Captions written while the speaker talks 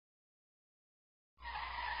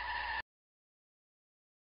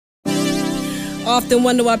Often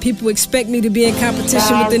wonder why people expect me to be in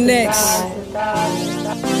competition with the next.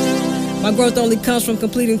 My growth only comes from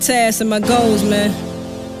completing tasks and my goals, man.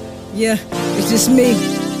 Yeah, it's just me.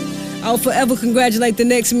 I'll forever congratulate the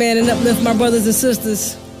next man and uplift my brothers and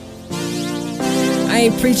sisters. I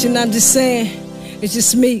ain't preaching, I'm just saying. It's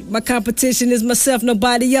just me. My competition is myself,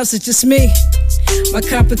 nobody else, it's just me. My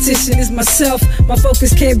competition is myself. My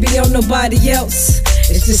focus can't be on nobody else.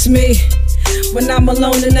 It's just me. When I'm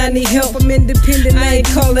alone and I need help, I'm independent, I ain't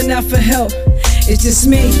calling out for help. It's just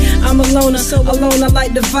me. I'm a loner, so alone I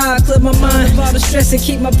like the vibe. Clear my mind of all the stress and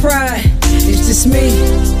keep my pride. It's just me.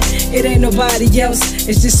 It ain't nobody else.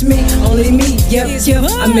 It's just me, only me. Yep,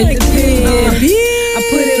 I'm independent. I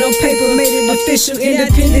put it on paper, made it official,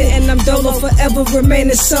 independent, and I'm dolo, forever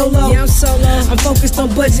remaining solo. Yeah, I'm solo. I'm focused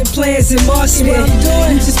on budget plans and marketing.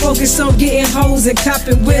 I'm just focused on getting hoes and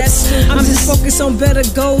copping whips. I'm just focused on better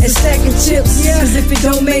goals and stacking chips. Cause if it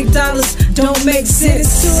don't make dollars, don't make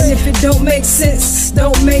sense. And if it don't make sense,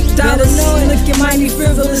 don't make dollars. Look, you might be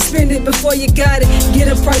frivolous, spend it before you got it. Get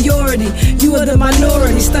a priority, you are the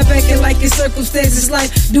minority. Stop acting like your circumstances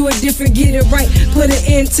life. Do it different, get it right. Put it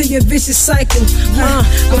into your vicious cycle.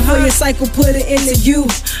 Before your cycle, put it into you.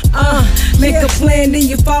 Make a plan, then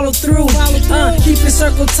you follow through. Keep your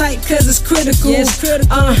circle tight, cause it's critical.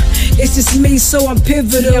 It's just me, so I'm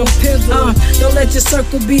pivotal. Don't let your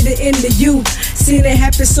circle be the end of you. Seen it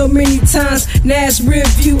happen so many times, now it's rear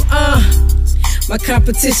view. My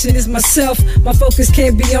competition is myself. My focus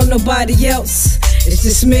can't be on nobody else. It's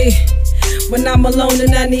just me. When I'm alone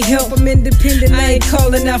and I need help, I'm independent, I ain't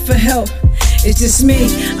calling out for help. It's just me.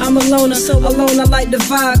 I'm a loner, so alone I like the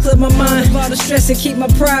vibe. Clear my mind of all the stress and keep my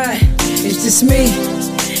pride. It's just me.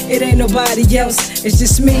 It ain't nobody else. It's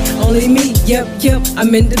just me, only me. Yep,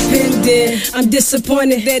 I'm independent. I'm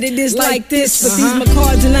disappointed that it is like this, but these my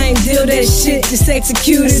cards and I ain't deal that shit. Just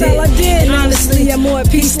executed it. That's all I did. And honestly, I'm more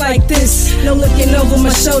at peace like this. No looking over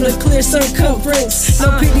my shoulder, clear circumference.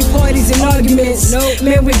 No pity parties and arguments.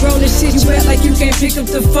 Man, we grown as shit. You act like you can't pick up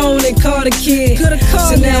the phone and call the kid. Could've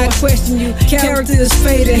called. So now I question you. Character is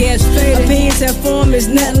fading. Opinions have formed,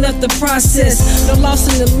 there's nothing left to process. No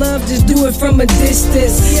loss in the love, just do it from a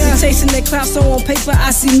distance. You chasing that clout, so on paper I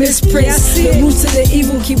see misprints. The roots of the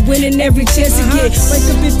evil keep winning every chance to get. Wake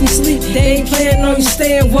up if you sleep, they ain't planning on you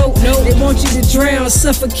staying woke. They want you to drown,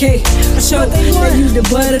 suffocate. I choke, that you the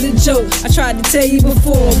butt of the joke. I tried to tell you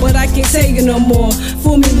before, but I can't tell you no more.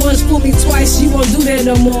 Fool me once, fool me twice, you won't do that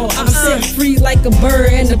no more. I'm set free like a bird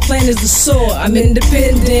and the plan is the soar. I'm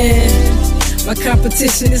independent. My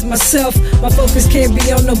competition is myself. My focus can't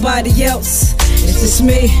be on nobody else. It's just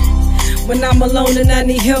me. When I'm alone and I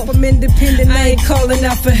need help, I'm independent, I ain't calling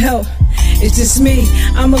out for help. It's just me.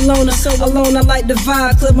 I'm a loner, so alone I like the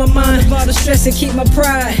vibe. Clear my mind of all the stress and keep my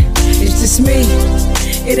pride. It's just me.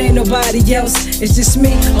 It ain't nobody else. It's just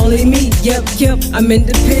me, only me. Yep, I'm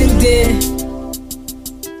independent.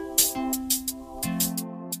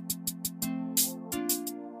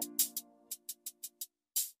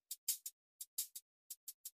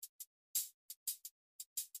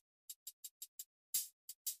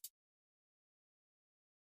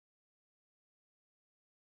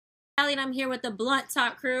 And I'm here with the Blunt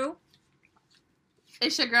Talk crew.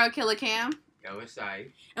 It's your girl, Killer Cam. Yo, it's I.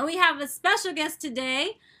 And we have a special guest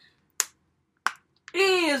today.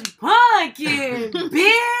 Is Pumpkin,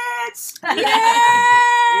 bitch! Yeah!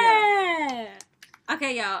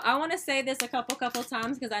 Okay, y'all. I want to say this a couple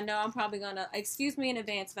times because I know I'm probably going to... Excuse me in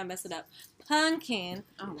advance if I mess it up. Pumpkin.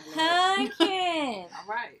 Oh, Pumpkin. All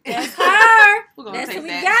right. That's her. We're gonna That's take who we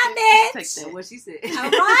that. got, bitch. Take that. What she said. All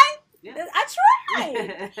right? Yeah. I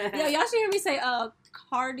tried. Yo, y'all should hear me say,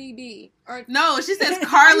 Cardi B. Or No, she says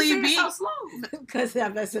Carly B. So slow. because I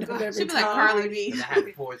mess it up every She be like time. Carly B. I had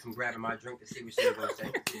to pour some grab in my drink to see what she was going to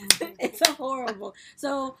say. It's horrible.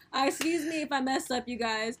 So, excuse me if I mess up, you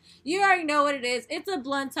guys. You already know what it is. It's a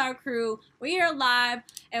Blunt Talk crew. We are live,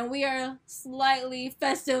 and we are slightly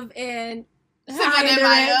festive and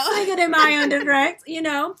singing in my own direct, you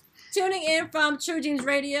know. Tuning in from True Dreams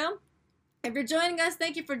Radio. If you're joining us,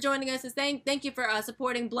 thank you for joining us, and thank you for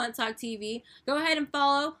supporting Blunt Talk TV. Go ahead and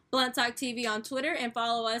follow Blunt Talk TV on Twitter and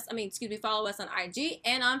follow us on IG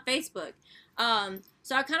and on Facebook.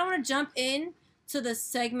 So I kind of want to jump in to the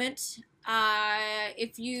segment. I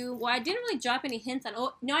didn't really drop any hints on.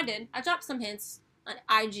 Oh no, I did. I dropped some hints on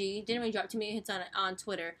IG. Didn't really drop too many hints on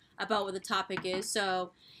Twitter about what the topic is.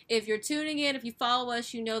 So if you're tuning in, if you follow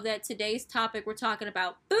us, you know that today's topic we're talking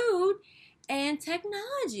about food and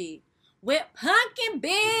technology. With Pumpkin,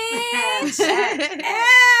 bitch!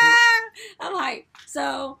 I'm hyped.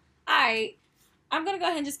 So, alright. I'm going to go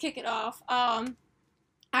ahead and just kick it off.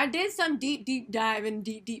 I did some deep dive and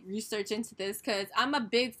deep research into this because I'm a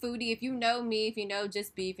big foodie. If you know me, if you know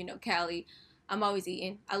Just Beef, you know Callie, I'm always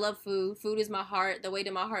eating. I love food. Food is my heart. The way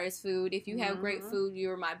to my heart is food. If you have great food,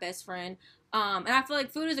 you're my best friend. And I feel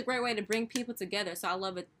like food is a great way to bring people together. So I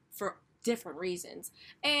love it for different reasons.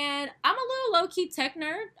 And I'm a little low-key tech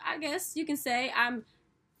nerd, I guess you can say. I'm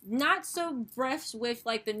not so breathed with,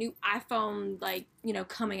 like, the new iPhone, like, you know,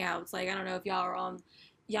 coming out. It's like, I don't know if y'all are on...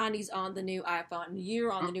 Yanni's on the new iPhone.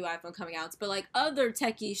 You're on the new iPhone coming out. But, like, other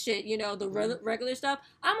techie shit, you know, the regular stuff,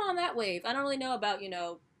 I'm on that wave. I don't really know about, you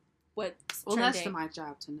know, what's trending. That's my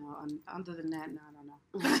job to know. Other than that, no, I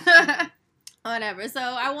don't know. Whatever. So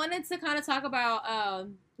I wanted to kind of talk about,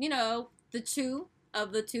 you know, the two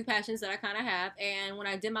passions that I kind of have. And when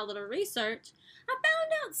I did my little research, I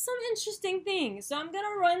found out some interesting things. So I'm going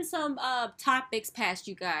to run some topics past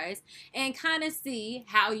you guys and kind of see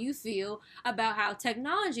how you feel about how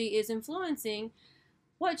technology is influencing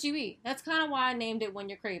what you eat. That's kind of why I named it When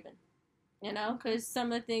You're Craving. You know, because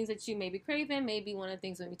some of the things that you may be craving may be one of the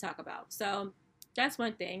things that we talk about. So that's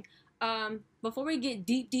one thing. Before we get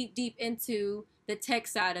deep into the tech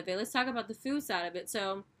side of it, let's talk about the food side of it.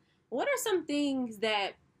 So what are some things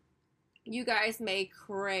that you guys may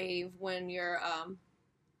crave when you're,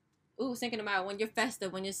 thinking about when you're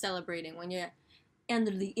festive, when you're celebrating, when you're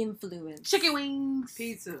under the influence? Chicken wings.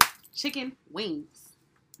 Pizza. Chicken wings.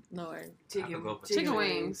 Lord. Chicken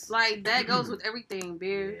wings. Like, that goes with everything.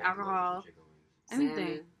 Beer, alcohol,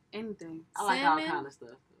 anything. Anything. I like all kind of stuff.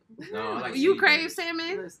 No, I like You cheese crave wings.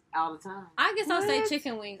 salmon? All the time. I guess I'll say What?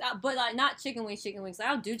 chicken wings, but like not chicken wings. Like,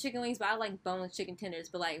 I'll do chicken wings, but I like boneless chicken tenders,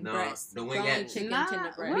 but like No, breasts. the Boneless wingettes. chicken Nah,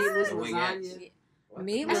 tender breast. Meatless The wingettes. lasagna.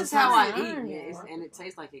 Meatless That's how I eat. lasagna. Yeah, and it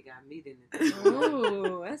tastes like it got meat in it.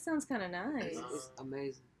 Ooh, that sounds kind of nice. It's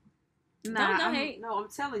amazing. Nah, Don't hate. No, I'm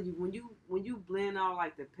telling you, when you blend all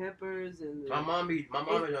like the peppers and the, My mom is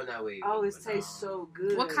on that way. oh, it tastes so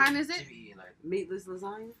good. What kind is it? She be eating like Meatless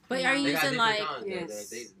lasagna? But are you they got using different like? kinds, though. Yes.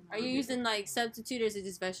 They- Are you using like substitute or is it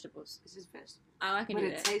just vegetables? It's just vegetables. Oh, I can But do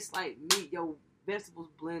it that. tastes like meat. Your vegetables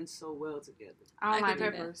blend so well together. I don't I like can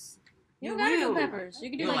do that. peppers. You You don't gotta do will. peppers. You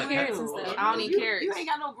can do You don't like like carrots and peppers? stuff. I don't eat carrots. You ain't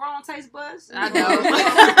got no grown taste buds. I You don't.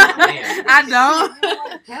 Damn. I don't. You don't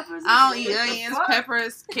like peppers. I don't and eat shit? What the onions, fuck?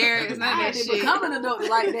 peppers, carrots, none I of had that to shit. become an adult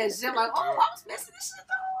like that shit. I'm like, oh, I was missing this shit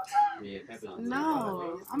the whole time. Yeah, peppers.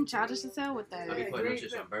 No, I'm childish as hell with I be that. putting them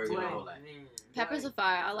shit on burgers and all that. Peppers are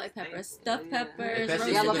fire. I like peppers. Stuffed Yeah. peppers,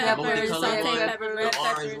 Especially roasted yellow peppers, peppers, sauteed red peppers, red the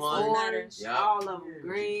orange peppers. ones. Doesn't matter. Orange, Yup. all of them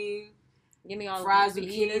green. Give me all Fried of them.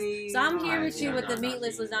 Eat it. zucchini. So I'm here Oh, with you yeah, with the no,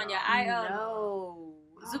 meatless no, lasagna. no. I No.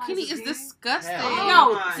 I like Zucchini is zucchini. disgusting. Hell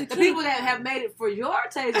No, Zucchini. the people that have made it for your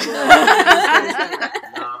taste buds. No,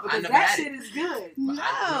 I because never that had shit it. is good.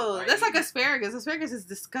 No, that's like asparagus. Asparagus is You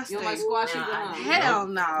disgusting. don't like squash either, Nah, huh? Hell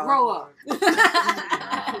no. Grow up.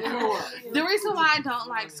 Grow up. The reason why I don't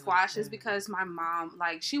like squash is because my mom,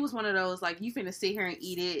 like, she was one of those, like, you finna sit here and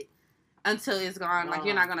eat it until it's gone. Like,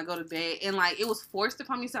 you're not gonna go to bed. And, like, it was forced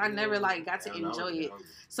upon me, so I never, like, got to enjoy it.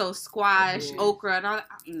 So, squash, Yeah. okra, and all that.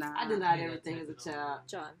 Nah. I denied everything as a child.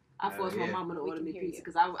 John. I forced my Yeah. mama to We order can me hear pizza you.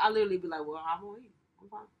 because I literally be like, well, I'm gonna eat. I'm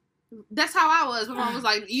fine. That's how I was. My mom was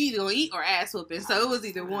like, you either gonna eat or ass whooping. So, it was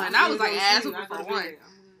either one. I was like, ass whooping for one.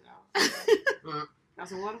 Got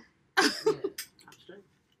some water? I'm straight.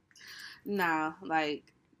 Nah,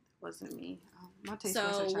 like, wasn't me. My taste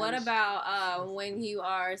buds So are what childish. about when you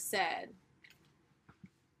are sad?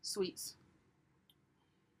 Sweets.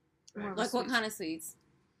 Right. Like what kind of sweets?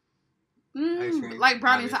 Ice cream, Like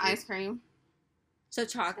brownies and obviously. ice cream. So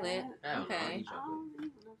chocolate. I don't know, I Okay. eat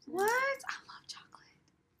chocolate. What? I love chocolate.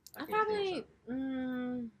 I can't stand probably,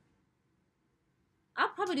 chocolate. I'll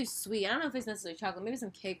probably do sweet. I don't know if it's necessarily chocolate. Maybe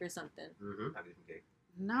some cake or something. I get some cake.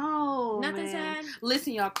 No, Nothing man. sad.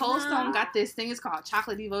 Listen, y'all, Cold No. Stone got this thing. It's called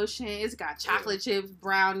Chocolate Devotion. It's got chocolate chips,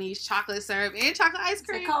 brownies, chocolate syrup, and chocolate ice Say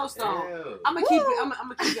cream. Cold Stone. Ew. I'm gonna keep it.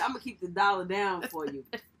 I'm gonna keep the dollar down for you.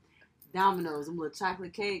 Domino's, them little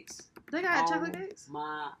chocolate cakes. They got Oh, chocolate cakes.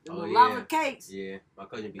 My the Oh, little yeah. lava cakes. Yeah, my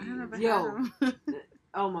cousin be I eating never it. Yo. had 'em.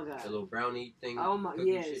 Oh my The god. little brownie thing. Oh my-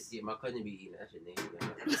 cookie yes. Shit. Yeah, my cousin be eating that shit. Name.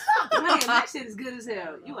 Man, that shit is good as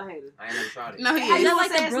hell. You a hater. I ain't never tried it. No, he How Is is. that gonna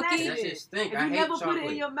like say the it's brookie? nasty That then? shit stink. If I you hate never chocolate. put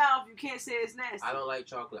it in your mouth, you can't say it's nasty. I don't like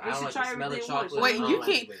chocolate. You I don't should like try the smell of everything once. chocolate. Wait, I don't you like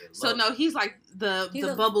can't- the way it So looks. no, he's like the He's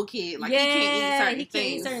a- bubble kid. Like he can't eat Yeah, certain he can't eat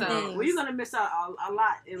things. certain so. things. Well, you're gonna miss out a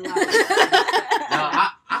lot in life. No,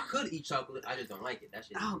 I could eat chocolate. I just don't like it. That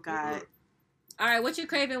shit. Oh, God. All right, what you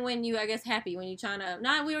craving when you, I guess, happy? When you trying to...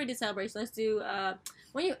 Nah, we already did celebration. Let's do...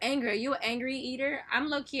 when you angry. Are you an angry eater? I'm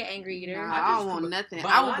low-key an angry eater. Nah. I I don't just- want nothing.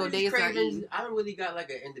 But I a will lot go of these days without cravings, eating. I don't really got like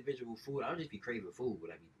an individual food. I'll just be craving food. What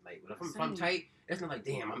I be like. If I'm Same. tight, It's not like,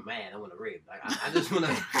 damn, I'm mad. I want a rib. Like I just want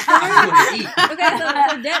to eat. Okay,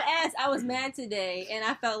 so dead ass, I was mad today, and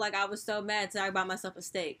I felt like I was so mad that I bought myself a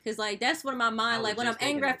steak. Cause like that's what my mind like when I'm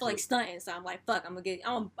angry, I feel like stunting. So I'm like, fuck, I'm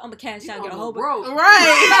gonna cash out, get a whole broke.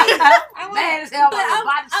 Right. Mad as hell.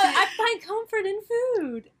 I find comfort in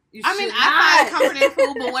food. I find comfort in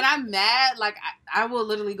food, but when I'm mad, like I will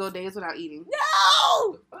literally go days without eating.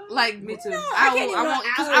 No, Like me too. I won't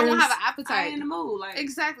because I won't have an appetite. I ain't in the mood. Like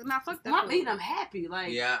exactly. Not fuck that. When I'm eating, I'm happy.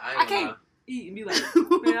 Like Yeah, I can't eat and be like,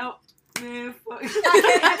 man, fuck.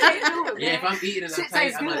 I can't do it, man. Yeah, if I'm eating and I'm Shit tight,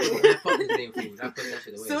 tastes I'm like, good. man, fuck this damn food. I put that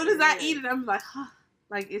shit away. As soon as I eat it, I'm like, huh.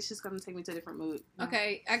 Like, it's just going to take me to a different mood.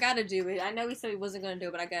 okay, I gotta do it. I know we said we wasn't gonna do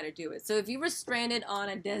it, but I gotta do it. So if you were stranded on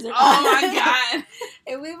a desert Oh my island, God.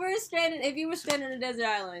 if you were stranded on a desert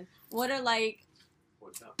island, what are like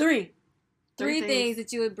What's up? three Three things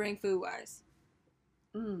that you would bring food wise?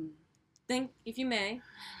 Think, if you may.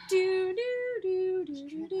 Do do do do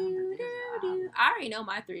do do do. I already know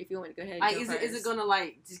my three. If you want me to go ahead. Like, And go is it gonna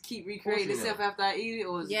like just keep recreating itself after I eat it,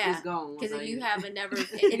 or is it gone? Because you have a never.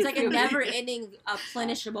 It's like a never-ending,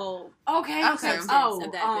 plenishable. Okay. Substance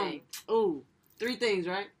of that thing. Ooh, 3 things,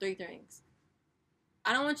 right? 3 things.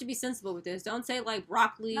 I don't want you to be sensible with this. Don't say like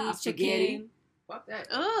broccoli, spaghetti. chicken. Fuck that.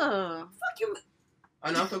 Ugh. Fuck you. Oh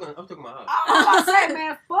no, I'm talking about her. I'm about to say,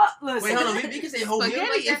 man, fuck. Listen. Wait, hold on. We can say whole meal. Spaghetti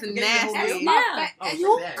Like that. is Spaghetti whole nasty. meal. Yeah. Oh,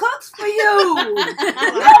 Who bad. cooks for you? You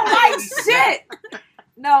don't like shit.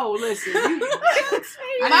 No, listen. My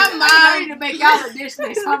I need to make y'all a dish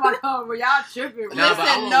next time I come. Where y'all tripping? No, but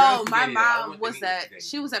I Listen, want no, real my spaghetti, though. I mom want was the meat that. spaghetti.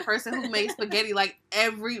 She was that person who made spaghetti like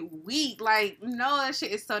every week. Like, no, that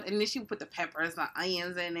shit is so. And then she would put the peppers and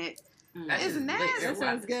onions in it. That It's is nasty. lit. That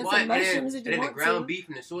sounds good. What? Some And then- mushrooms if you and then want the ground to. beef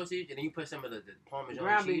and the sausage, and then you put some of the Parmesan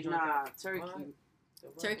Ground cheese beef, on nah, top. turkey.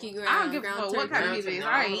 Turkey ground. I don't give a ground fuck turkey. what kind of beef it is.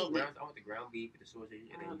 I ain't eating it. I want the ground beef with the sausage.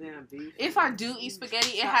 And Oh, then damn beef. If I do eat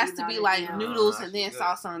spaghetti, it has to be like Nah, noodles that's and then good.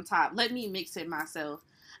 sauce on top. Let me mix it myself.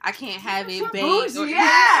 I can't have it baked. Bougie,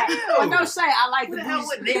 yeah. Well, no shade. I like Who the the hell bougie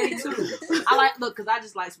would spaghetti they too. do? I like because I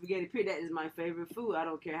just like spaghetti. Period. That is my favorite food. I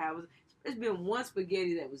don't care how it was. There's been one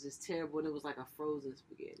spaghetti that was just terrible, and it was like a frozen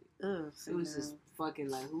spaghetti. Ugh, It was just fucking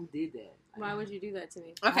like, who did that? Why would you do that to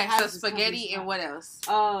me? Okay, How so does this come spaghetti from? and what else?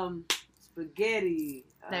 Spaghetti.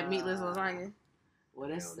 That meatless lasagna. Well,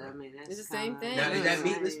 that's I mean that's It's the same kinda- thing. Now, is that Mm.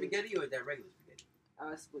 meatless spaghetti or is that regular spaghetti?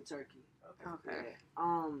 It's with turkey. Okay.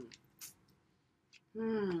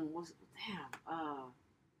 Yeah. What's damn?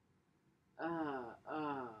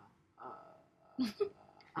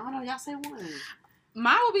 I don't know. Y'all say one.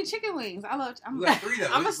 Mine would be chicken wings. I'm You got 3 though.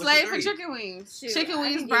 I'm a What's the slave for 3? chicken wings. Shoot, Chicken I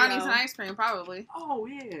wings, can brownies, go. and ice cream, probably. Oh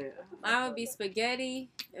yeah. Mine would be spaghetti.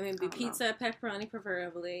 It would be I don't pizza, pepperoni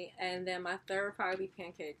preferably, and then my third would probably be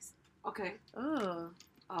pancakes. Okay. Ugh.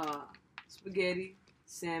 Spaghetti,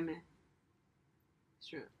 salmon,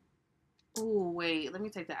 shrimp. Ooh, wait. Let me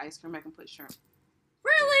take the ice cream back and put shrimp.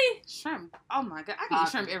 Really? Shrimp. Oh my god, I can eat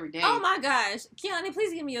shrimp every day. Oh my gosh, Keanu,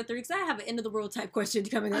 please give me your 3 because I have an end of the world type question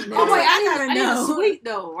coming up next. Oh wait, I gotta need a sweet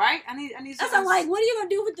though, right? I need. That's I'm like, what are you gonna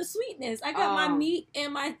do with the sweetness? I got my Oh. meat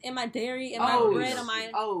and my dairy and my O's. bread on my.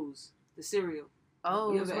 O's, the cereal.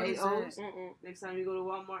 Oh, You ever what ate is O's? that? Mm-mm. Next time you go to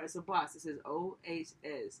Walmart, it's a box. It says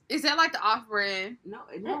OHS. Is that like the off brand? No,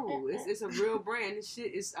 it's a real brand. This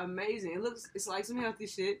shit is amazing. It's like some healthy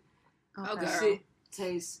shit. Oh, This girl. shit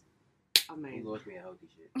tastes You amazing. lost me a healthy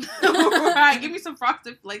shit. Right, give me some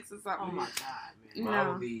frosted flakes or something. Oh my god, man. Mine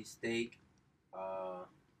No. would be steak. The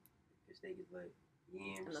steak is like I'm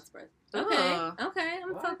yams. not surprised. Ugh. Okay, I'm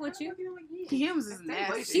gonna fuck with you. Yams is That's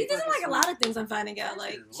nasty. way She doesn't like a lot of things. I'm finding out. That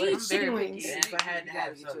Like shit is she lit. eats I'm chicken very wings. picky. And if I had to You gotta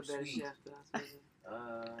have get your something better sweet, chef, though, I suppose. I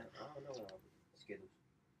don't know. Skittles.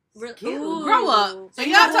 Re- Skittles. Ooh. Grow up. So You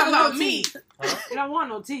y'all don't talking want about no me. teeth. Huh? You don't want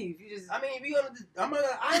no teeth. You just. I mean, if you gonna, I'm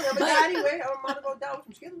gonna die anyway. I'm gonna go die with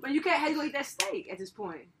some Skittles. But you can't. How you gonna eat that steak at this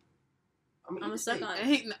point? I mean, I'm eat the suck steak. on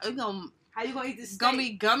it. How you gonna eat this steak? Gonna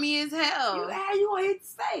be gummy as hell. How you gonna eat the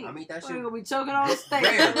steak? I mean, that You shit ain't gonna be choking on the steak.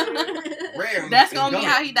 rare. That's gonna be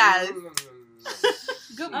how he dies.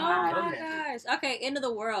 Good Oh my morning. gosh. Okay, end of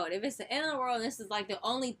the world. If it's the end of the world, this is like the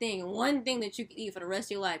only thing, one thing that you can eat for the rest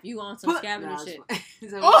of your life. You on some scavenger shit.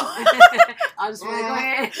 I'm just gonna go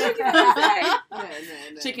ahead.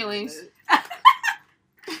 No. Chicken wings.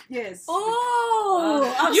 Yes.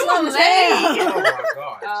 Oh, I'm You slow were as late. hell. Oh my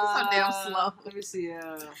god. so damn slow. Let me see.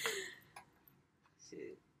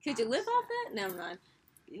 Shit. Could you live off that? Never mind.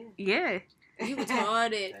 Yeah. Yeah. You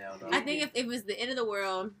retarded. Hell no. I think if it was the end of the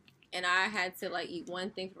world and I had to like eat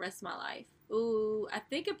one thing for the rest of my life, ooh, I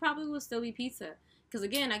think it probably would still be pizza. Because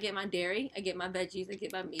again, I get my dairy, I get my veggies, I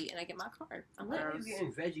get my meat, and I get my carb. I'm Why lit. are you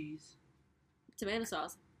getting veggies? Tomato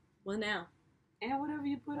sauce. What now? And whatever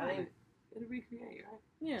you put on it. It'll recreate, right?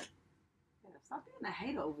 Yeah. Yeah, stop being a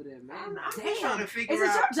hater over there, man. I'm just trying to figure Is it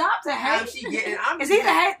out your job to how hate? she getting. Is he the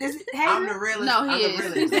hate? Is it hater? I'm the realist. No, he I'm the is.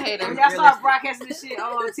 realist. He's a hater. I'm When the y'all start realist. broadcasting this shit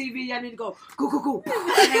on TV, y'all need to go, go.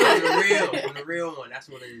 I'm the real one. That's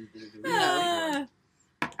what it is. The real one.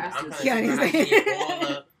 I'm trying to Yeah, figure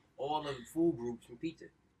out all the food groups from pizza.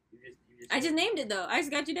 You just I just named it though. I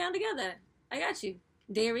just got you down together. I got you.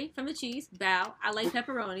 Dairy from the cheese. Bow. I like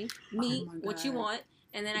pepperoni. Meat. my What you God. want?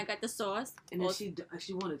 And then I got the sauce. And if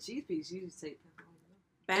she want a cheese piece, you just take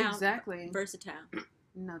pepperoni. Bow. Exactly. Versatile.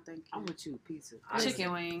 No, thank you. I'm with you, pizza.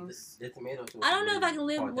 Chicken wings. The tomato sauce. I don't know if I can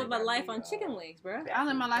really live with my part life that on got chicken wings, bro. I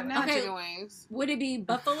live my life now. Okay. Chicken wings. Would it be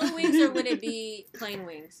buffalo wings or would it be plain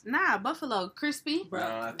wings? Nah, buffalo crispy.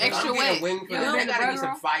 Bro. Extra I'm getting wet. wing for You that. know There the gotta be burger some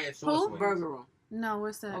roll? fire sauce Who? wings. Burger Room. No,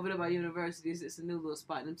 what's that? Over there by universities, it's a new little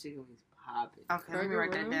spot. Them chicken wings popping. Okay, let me Burger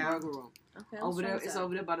write that room? down. Burger Room. Okay. Over there, it's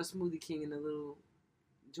over there by the Smoothie King in the little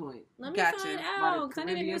joint. Let me Gotcha. find By out the because I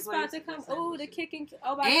need a new Caribbean spot to place? come. That's Oh, that the shit. kicking.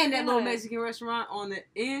 Oh, by And the that little God. Mexican restaurant on the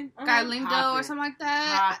end. Got Lindo or Poppin'. something like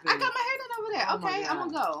that. I Poppin'. got my hair done over there. Oh my Okay, I'm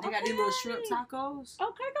God. gonna go. They got these little shrimp tacos.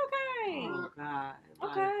 Okay. Oh God.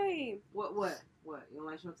 Like, Okay. What? You don't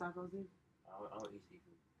like shrimp tacos? Then? I don't eat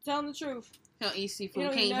seafood. Tell them the truth. He don't eat seafood. He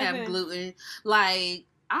don't Can't eat have nothing. gluten. Like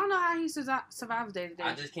I don't know how he survives day to day.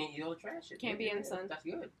 I just can't eat all the trash shit. Can't be in the sun. That's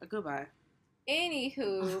good. Goodbye.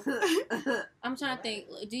 Anywho, I'm trying to think.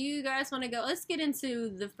 Do you guys want to go? Let's get into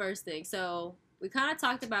the first thing. So we kind of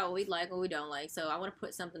talked about what we like, what we don't like. So I want to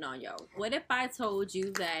put something on y'all. What if I told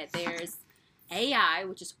you that there's AI,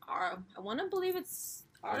 which is I want to believe it's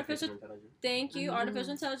artificial. intelligence. Thank you, Mhm.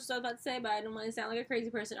 artificial intelligence. I was about to say, but I don't want to sound like a crazy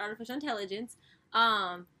person. Artificial intelligence.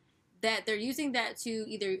 That they're using that to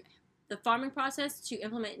either the farming process to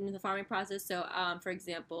implement into the farming process. So, for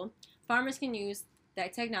example, farmers can use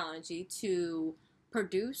that technology to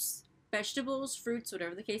produce vegetables, fruits,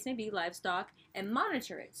 whatever the case may be, livestock, and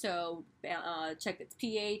monitor it. So, check its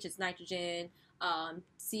pH, its nitrogen,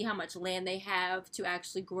 see how much land they have to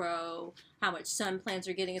actually grow, how much sun plants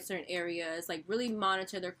are getting in certain areas, like really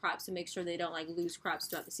monitor their crops to make sure they don't like lose crops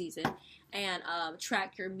throughout the season, and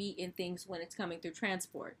track your meat and things when it's coming through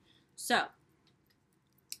transport. So,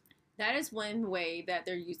 that is one way that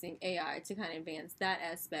they're using AI to kind of advance that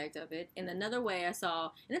aspect of it. And another way I saw,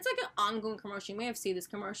 and it's like an ongoing commercial, you may have seen this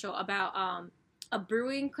commercial about a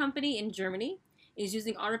brewing company in Germany is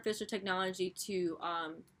using artificial technology to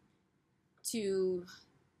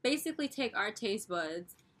basically take our taste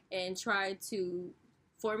buds and try to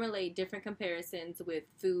formulate different comparisons with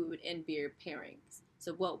food and beer pairings.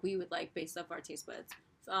 So what we would like based off our taste buds,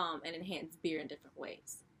 and enhance beer in different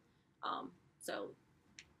ways. So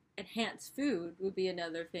enhanced food would be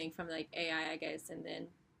another thing from like AI, I guess, and then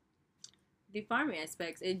the farming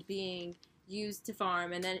aspects, it being used to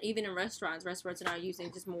farm, and then even in restaurants are now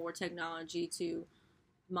using just more technology to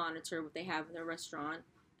monitor what they have in their restaurant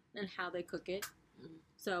and how they cook it.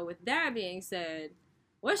 So with that being said,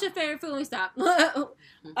 what's your favorite food? Let me stop.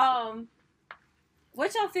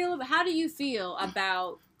 What y'all feel about? How do you feel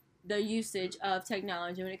about the usage of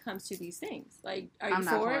technology when it comes to these things? Like, are you I'm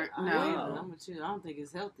not for for it? it. No. I'm with you. I don't think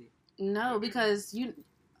it's healthy. No, because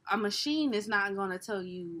a machine is not going to tell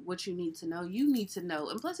you what you need to know. You need to know,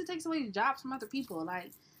 and plus it takes away jobs from other people.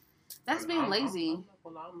 Like that's being lazy.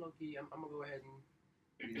 I'm low key. I'm gonna go ahead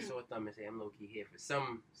and use a sore thumb and say I'm low key here for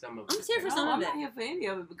some of. I'm here for No, some I'm of not it. here for any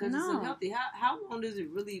of it because it's No. unhealthy. How long does it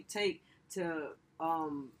really take to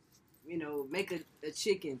make a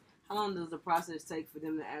chicken? How long does the process take for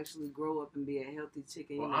them to actually grow up and be a healthy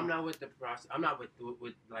chicken? Well, I'm not with the process. I'm not with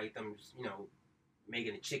like them.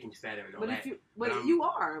 Making the chickens fatter and all But that. you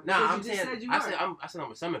are. No, because I'm you just saying. said you I were. said I'm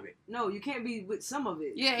with some of it. No, you can't be with some of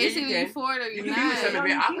it. Yeah, Yeah, it's you either can. you for it or You you're can be with not. some of it.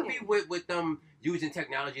 No, I you could be can't. with them using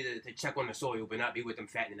technology to check on the soil, but not be with them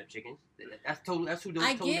fattening up chickens. That's totally. That's who those.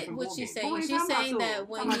 I totally get different what ball she's games. saying. But we She's ain't talking saying about that soil.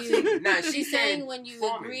 when Talking about you, chicken. Nah, she's she saying said when you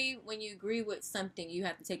farming. agree with something, you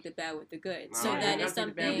have to take the bad with the good. Nah, So it that ain't is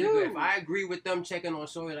nothing to do with something. the good. If I agree with them checking on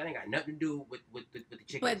soil, that ain't got nothing to do with the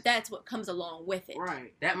chickens. But that's what comes along with it.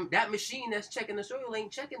 Right. that machine that's checking the soil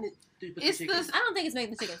ain't checking it. With It's the the- chickens. I don't think it's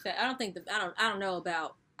making the chicken fat. I don't know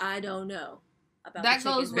about That the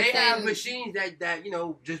goes chicken. with They have that- machines that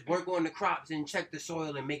just work on the crops and check the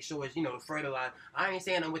soil and make sure it's fertilized. I ain't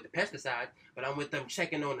saying I'm with the pesticide, but I'm with them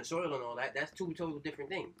checking on the soil and all that. That's two total different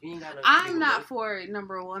things. You ain't gotta. I'm not for it,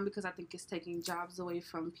 number one, because I think it's taking jobs away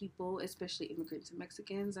from people, especially immigrants and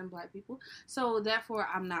Mexicans and black people. So therefore,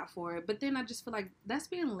 I'm not for it. But then I just feel like that's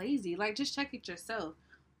being lazy. Like, just check it yourself.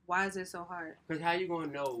 Why is it so hard? Because how you gonna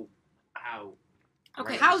know how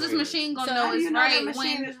Okay. How is this machine gonna So know How do it's you know right the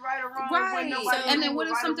machine when? is right or wrong? Right. when nobody So- And knew then what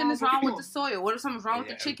if right or something is wrong wrong with the before? soil? What if something's wrong with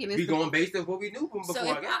the chicken? We It's going based on what we knew from before, So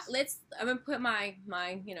I guess. I'm gonna put my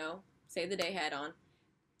save the day hat on.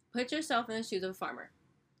 Put yourself in the shoes of a farmer.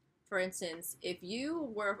 For instance, if you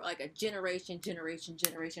were like a generation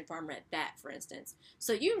farmer at that, for instance,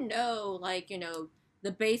 so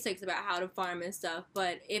the basics about how to farm and stuff.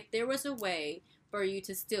 But if there was a way for you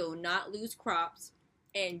to still not lose crops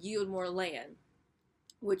and yield more land,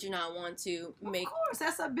 would you not want to make? Of course,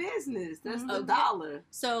 that's a business. That's the Okay. dollar.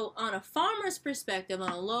 So on a farmer's perspective, on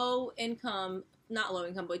a not low income,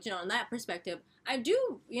 but on that perspective, I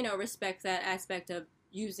do, respect that aspect of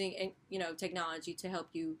using, technology to help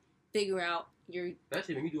you figure out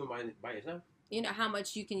Especially when you doing by yourself. how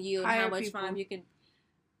much you can yield, Hire how much people. farm you can.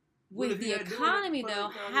 What With if the you're not doing it economy, for though,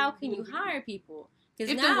 the how economy, can you you doing it for hire people? If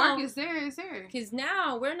Because the now, work is there, it's there. because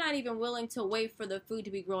now we're not even willing to wait for the food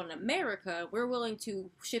to be grown in America. We're willing to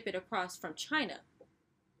ship it across from China.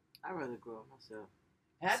 I'd rather grow it myself.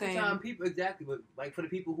 Half Same. the time, people exactly, but like for the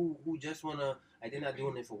people who just wanna, like they're not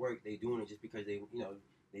doing it for work, they doing it just because they've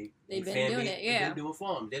been family, doing it, yeah. They've been doing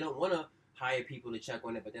farms. They don't wanna hire people to check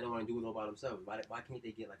on it, but they don't want to do it all by themselves. Why can't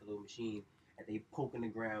they get like a little machine that they poke in the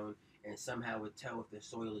ground and somehow would tell if the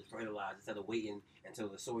soil is fertilized instead of waiting until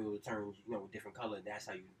the soil turns a different color? And that's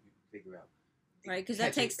how you figure out. Right, 'cause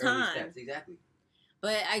that Catching takes early time. steps, exactly.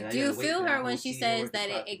 But I And I do gotta wait feel for that her whole when she season says worth of that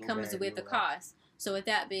crops it to go comes bad with and a all that. cost. So with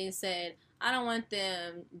that being said, I don't want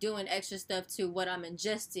them doing extra stuff to what I'm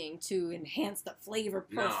ingesting to enhance the flavor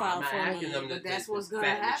No, profile I'm not for asking me. them But that's what's to gonna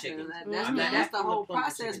fatten the happen. chicken. That's I'm not that's the asking whole them to plump the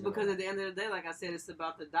process. chicken, Because though. at the end of the day, like I said, it's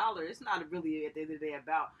about the dollar. It's not really at the end of the day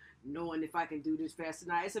about knowing if I can do this fast or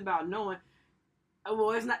not. It's about knowing.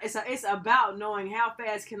 Well, it's not. It's about knowing how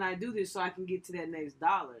fast can I do this so I can get to that next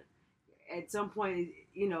dollar. At some point,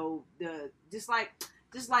 just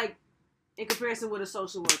like in comparison with a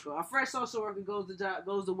social worker, a fresh social worker goes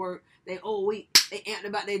to work. They amped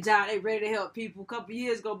about their job. They ready to help people. A couple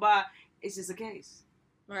years go by, it's just a case.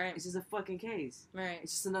 Right, It's just a fucking case. right,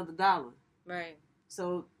 It's just another dollar. right.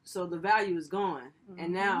 So the value is gone,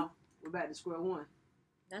 and Mhm. now we're back to square one.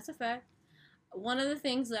 That's a fact. One of the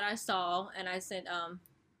things that I saw, and I sent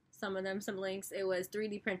some links, it was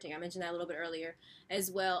 3D printing. I mentioned that a little bit earlier as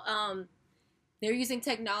well. They're using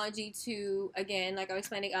technology to, again, like I was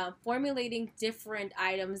explaining, formulating different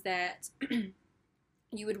items that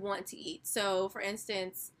you would want to eat. So, for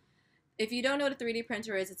instance, if you don't know what a 3D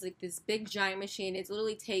printer is, it's like this big giant machine. It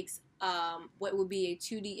literally takes what would be a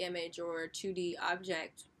 2D image or a 2D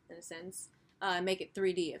object, in a sense, make it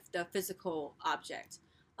 3D, the physical object.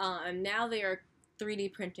 And now they are 3D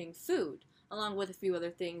printing food, along with a few other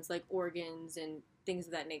things like organs and things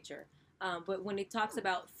of that nature. But when it talks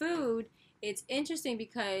about food, it's interesting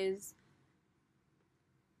because,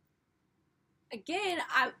 again,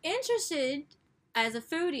 I'm interested as a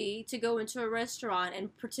foodie to go into a restaurant and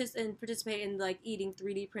participate in like eating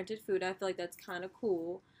 3D printed food. I feel like that's kind of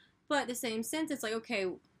cool. But in the same sense, it's like, okay,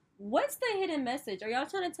 what's the hidden message? Are y'all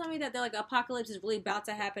trying to tell me that they're like apocalypse is really about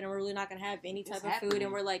to happen and we're really not gonna have any type It's of food happening.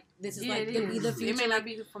 and we're like this is Yeah, like it gonna be the is. future? It may Like, not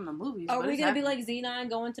be from the movies. are but we it's gonna be happening. like Xenon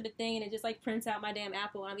going to the thing and it just like prints out my damn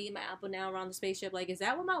apple and I'm eating my apple now around the spaceship? Like, is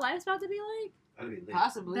that what my life's about to be like? That'd be lit.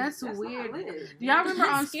 Possibly. That's not weird. lit. Do y'all remember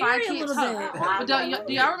That's on Spy scary a Kids? little bit. But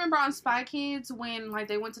do y'all remember on Spy Kids when like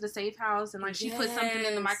they went to the safe house and like she put something in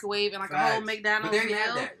the Yes. microwave and like a Facts. whole McDonald's But they already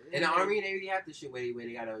have meal? that. In the army, they already have the shit where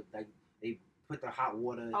they gotta like they put the hot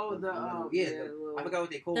water. Oh, I forgot what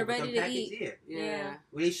they call They're it. but ready them to packets, eat. Yeah. Yeah.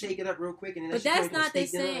 Where they shake it up real quick and then But that shit that's not the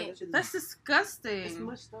steak dinner. same. That shit is- That's disgusting. It's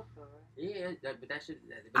much stuff though, right? Yeah, but that shit.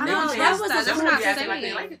 I don't they- trust that. Some That's movies not acting like they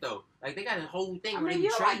saying. like it though. Like they got a whole thing I where mean, they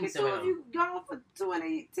you train like it too somehow. if you gone for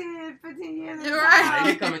 20, 10, 15 years. You're right.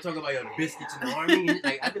 They come and talk about your biscuits in the army. And,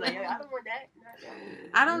 like I'd be like, yeah, I don't want that.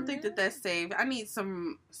 I don't think that's safe. I need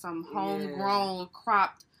some homegrown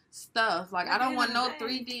cropped stuff. Like I don't want no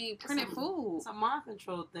 3D printed food. It's a mind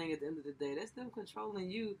control thing at the end of the day. That's them controlling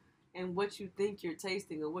you and what you think you're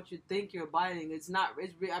tasting or what you think you're biting. It's not.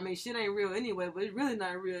 It's real. I mean, shit ain't real anyway, but it's really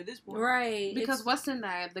not real at this point. Right. Because It's- what's in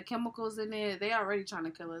that? The chemicals in it, they already trying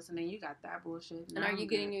to kill us, and then you got that bullshit. and are you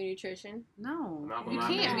getting your nutrition? No, I'm not you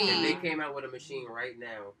gonna lie, can't man. If be. they came out with a machine right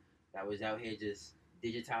now that was out here just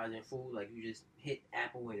digitizing food, like you just hit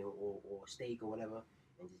apple and, or steak or whatever,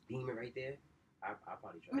 and just beam it right there, I'll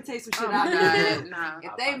probably try. Let me it. tell you some shit Oh I my got. God, nah. If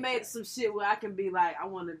I'll they probably made try. some shit where I can be like, I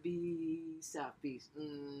want to be Southeast.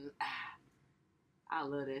 I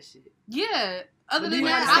love that shit. Yeah. Other But than you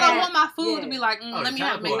that, understand- I don't want my food Yeah. to be like, Oh, let me the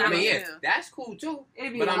have teleport. McDonald's. I mean, meal. that's cool too.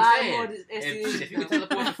 It'd be But a I'm lot saying, more if you can STDs.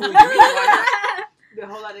 teleport the food, you can why not?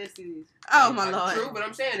 be a whole lot of STDs. Oh my lord. True, but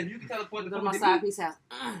I'm saying if you can teleport the Go to my food side to me, piece house.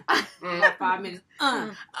 About 5 minutes.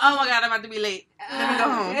 Oh my god, I'm about to be late. Let me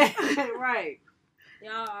go home. Right.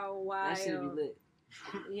 Y'all are wild. That should be lit.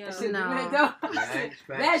 Yo. That should No. be lit, though. Facts,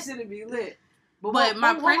 That facts. should be lit. But what,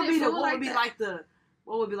 my what would be pregnant the food what like would be that. like the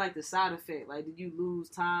what would be like the side effect? Like, did you lose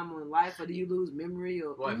time on life, or do you lose memory,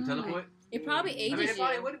 or What, teleport? It probably I ages mean, it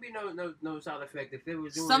probably you. wouldn't be no side effect if it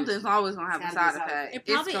was doing Something's always gonna have a It's side gotta be a side effect. effect.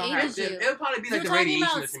 It probably It's gonna ages have- you. It would probably be like You're the talking radiation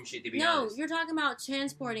about- or some shit, to be No, honest. you're talking about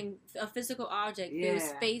transporting a physical object through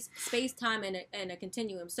Yeah. space, time, and a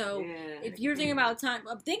continuum. So yeah. if you're thinking about time,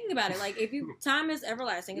 I'm thinking about it. Like if you time is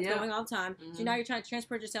everlasting, it's Yeah. going all the time. So Mhm. now you're trying to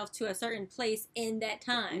transport yourself to a certain place in that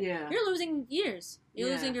time. Yeah. You're losing years. You're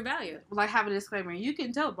Yeah. losing your value. Like have a disclaimer. You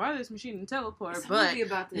can teleport this machine and teleport, It's a but movie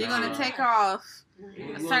about this. you're Nah. gonna take off. You a only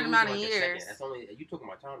certain lose amount of like a second. years. That's only you talking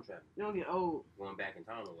about time travel, You don't get old. going back in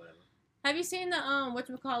time or whatever. Have you seen the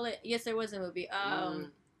whatchamacallit? Yes, there was a movie.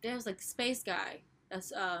 There was like a space guy.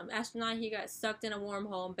 That's astronaut. He got sucked in a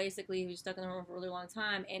wormhole, and basically he was stuck in the wormhole for a really long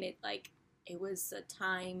time, and it was a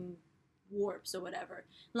time warp or whatever.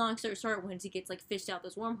 Long story short, once he gets like fished out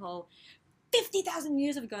this wormhole, 50,000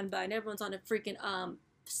 years have gone by, and everyone's on a freaking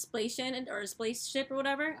spaceship or a spaceship or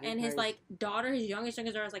whatever, That's and his crazy. like daughter, his youngest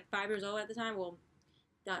daughter was like 5 years old at the time. Well,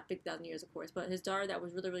 not 50,000 years, of course, but his daughter that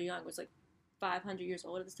was really, really young was like 500 years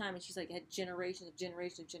old at this time, and she's like had generations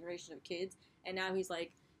of kids, and now he's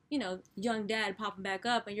like, you know, young dad popping back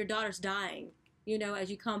up, and your daughter's dying, you know,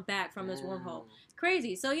 as you come back from this wormhole.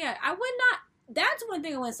 Crazy. So yeah, I would not. That's one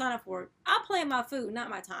thing I wouldn't sign up for. I'll play my food, not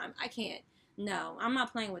my time. I can't. No, I'm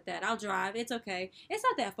not playing with that. I'll drive. It's okay. It's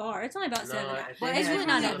not that far. It's only about 7 hours. But It's really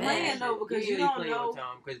not that playing, bad. though, because you don't know.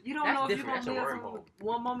 You don't know if you're That's gonna a live wormhole. from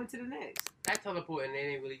one moment to the next. That teleporting, they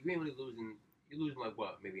ain't really, you ain't really losing. You're losing like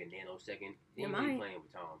what, maybe a nanosecond. You ain't You really might. playing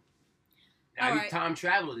with time. Now, All right. time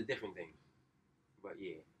travel is a different thing. But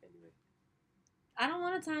yeah, anyway. I don't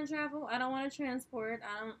want to time travel. I don't want to transport.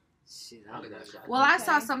 I don't. Shit, I'll get that shot. Well, I Okay.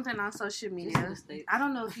 saw something on social media. Just in the States. I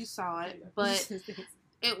don't know if you saw it, but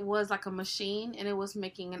it was like a machine and it was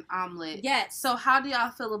making an omelet. Yes. So how do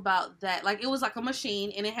y'all feel about that? Like it was like a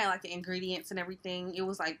machine and it had like the ingredients and everything. It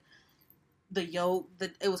was like the yolk,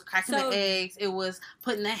 it was cracking So- the eggs, it was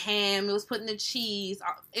putting the ham, it was putting the cheese.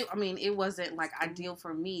 I mean, it wasn't like ideal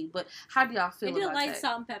for me. But how do y'all feel They did about like that?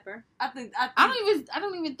 salt and pepper. I think I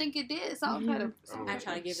don't even think it did salt and Mhm. pepper. I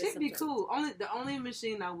try to give it should be something. cool. The only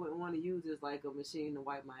machine I wouldn't want to use is like a machine to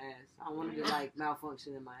wipe my ass. I wanted to like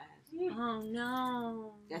malfunction in my ass. Oh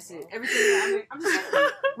no. That's it. Everything. I mean, I'm just saying.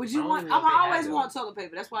 Would you I don't want? even know if they I always have want toilet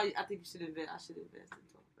paper. That's why I think you should invest. I should invest in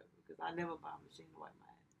toilet paper because I never buy a machine to wipe my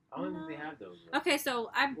ass. I don't know if they have those. though. Okay, so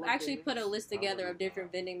I've What actually they- put a list together of Oh,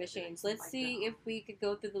 different vending machines. Let's like see that. if we could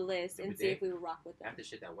go through the list and see if we would rock with them. After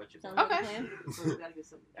shit that wet your Sound butt. like a Okay. plan? So we gotta get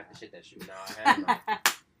something. After shit that shoot. Nah, I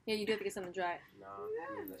have Yeah, you do have to get something dry. no.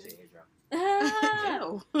 That shit airdrop.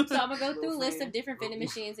 So Ew. I'm gonna go through a Little list fan. of different vending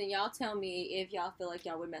machines, and y'all tell me if y'all feel like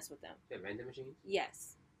y'all would mess with them. Yeah, vending machines.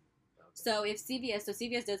 Yes. Okay. So if CVS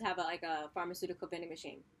does have a pharmaceutical vending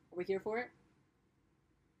machine. Are we here for it?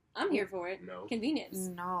 I'm here for it. No. Convenience.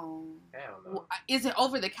 No. Hell no. Well, is it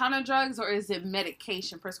over the counter drugs or is it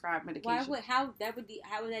medication, prescribed Why medication? would how would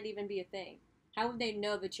that even be a thing? How would they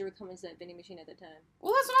know that you were coming to that vending machine at the time?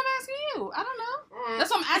 Well, that's what I'm asking you. I don't know.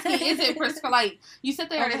 That's what I'm asking. Is it prescribed? Like you said,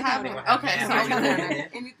 they Over already the have it. counter. Okay, so Over over the the counter. counter.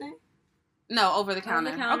 Anything? No, over the counter.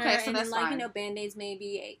 Over the counter, Okay, so and that's then, like, fine. you know, Band-Aids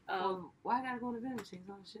maybe. Why I gotta go to the vending machines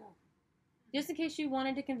on the shelf? Just in case you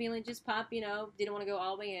wanted to conveniently just pop, you know, didn't want to go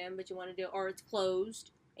all the way in, but you wanted to, or it's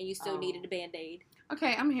closed and you still Oh. needed a Band-Aid.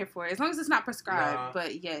 Okay, I'm here for it. As long as it's not prescribed. Nah.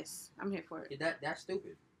 But yes, I'm here for it. Yeah, that's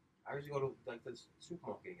stupid. I used to go to like the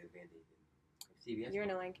supermarket and get a Band-Aid. CVS. You're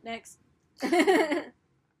annoying. Next. Sure.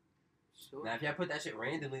 Now, if y'all put that shit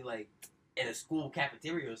randomly, like in a school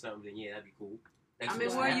cafeteria or something, then yeah, that'd be cool. Like, I mean,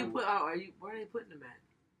 some where snack- you put? Where are they putting them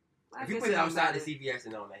at? If you put it outside the CVS,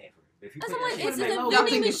 and on the half. But if you That's put what I'm that like, shit it's like, a Y'all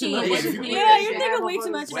vending think it's too machine. much. Yeah, if you put Yeah, that you're shit thinking out way of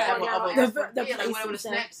too much the- about wherever, it. other, The yeah, like place whatever the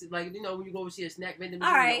itself. snacks, like you know when you go see a snack vending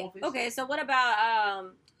All machine in the right. office. Okay. So what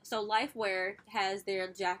about so Lifeware has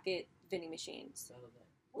their jacket vending machines.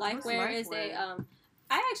 What's Lifeware is a Lifeware?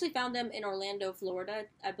 I actually found them in Orlando, Florida.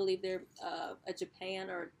 I believe they're a Japan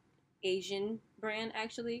or Asian brand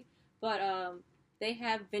actually, but they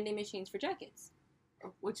have vending machines for jackets.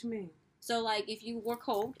 What you mean? So like if you were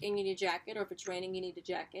cold and you need a jacket, or if it's raining you need a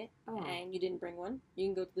jacket, Oh. and you didn't bring one, you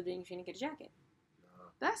can go to the vending machine and get a jacket.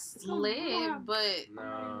 That's Oh, lit, yeah. but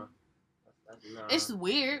No. Nah. It's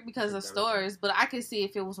weird because of It's stores, but I could see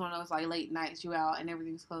if it was one of those like late nights you out and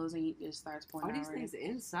everything's closed and it starts pouring Are out. these rain. things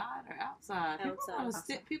inside or outside?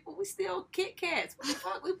 Outside. People, we still Kit Kats. What the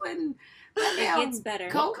fuck? We putting It gets better.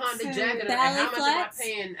 Coke. What kind of jacket? And Ballet how much flats? am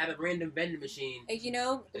I paying at a random vending machine? If you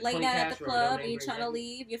know, It's late 20 night at cash the for a club no and you're name trying to brand.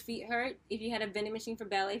 leave, your feet hurt. If you had a vending machine for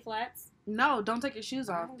ballet flats. No, don't take your shoes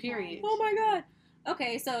off. Period. Oh my god.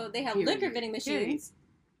 Okay, so they have Period. liquor vending machines.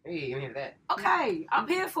 Hey, you hear that? Okay, I'm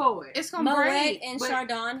here for it. It's gonna Moet break. and but-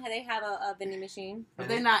 Chardon, they have a vending machine. But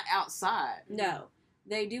they're not outside. No,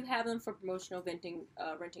 they do have them for promotional renting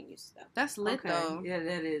use though. That's lit Okay. though. Yeah,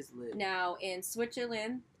 that is lit. Now in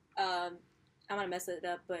Switzerland, I'm gonna mess it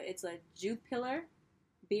up, but it's a Jupiler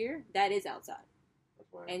beer that is outside, That's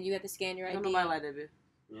why. and you have to scan your ID. Don't nobody like that bitch.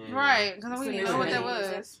 Yeah. Right, because we So didn't they know what don't that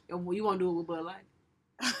have was. You want to do it with Bud Light?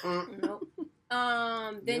 Mm. Nope.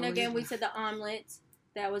 Then Yeah, again, we- we said the omelet.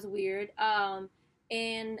 That was weird.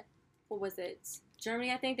 And what was it?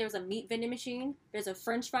 Germany, I think there was a meat vending machine. There's a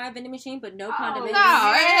French fry vending machine, but no condiments. no.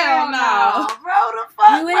 hell no. Bro, the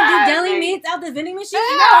fuck? You wouldn't do fry deli me? meats out the vending machine?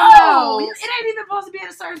 No, it ain't even supposed to be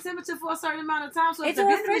at a certain temperature for a certain amount of time. So It's if a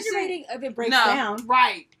the vending machine- refrigerating if it breaks No. down.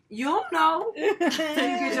 right? You don't know till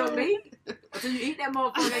you get your meat. Until you eat that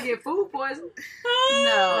motherfucker and get food poison.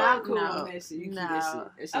 No, I'm cool no, on that shit. You keep that no.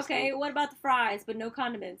 shit. That shit's Okay, cool. what about the fries, but no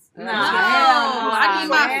condiments? No, No, hell I need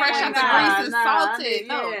my Hell fresh out the nah, grease and nah, salted. I need-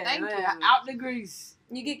 No, yeah, thank yeah, you. Out the grease.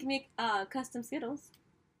 You get custom Skittles.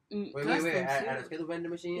 Wait. Custom At a shit. Skittle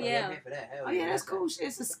vending machine? Yeah. I'm here for that. Hell Oh yeah, that's that. cool shit.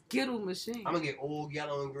 It's a Skittle machine. I'm gonna get old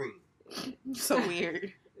yellow and green. So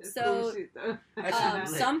weird. That's So, cool shit, though. That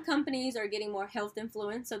shit lit. Some companies are getting more health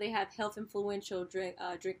influence, so they have health influential drink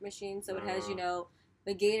machines. So it has,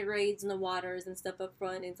 the Gatorades and the waters and stuff up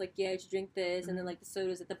front. And it's like, yeah, you should drink this, and then like the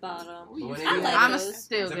sodas at the bottom. We used I to do like that. I'm those.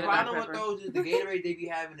 still The get problem about with pepper. those is the Gatorade they be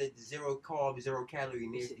having the 0 carb, 0 calorie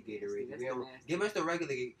nasty Gatorade. That's We don't, nasty. give us the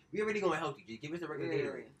regular. We already going healthy. Just give us the regular Yeah.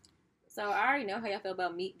 Gatorade. So I already know how y'all feel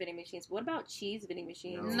about meat vending machines. What about cheese vending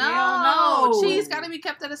machines? No. No, no. cheese got to be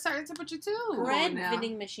kept at a certain temperature too. Bread on now.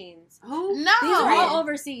 vending machines. Who? No. These are Bread. all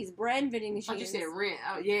overseas. Bread vending Oh, machines. you said rent.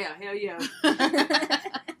 Oh yeah, hell yeah.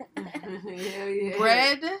 Hell yeah.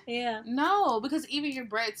 Bread? Yeah. No, because even your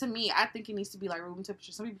bread, to me, I think it needs to be like room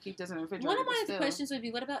temperature. Some people keep this in the refrigerator. One of but my still. questions would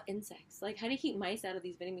be, what about insects? Like, how do you keep mice out of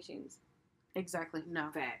these vending machines? Exactly. No.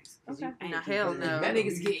 Facts. Okay. No, hell no. That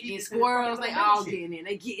niggas getting in. Squirrels, they all getting in.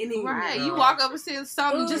 They getting in. Right. No. You walk up and see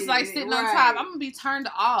something just like sitting on top. I'm going to be turned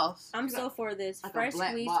off. I'm so for this. Like a Fresh black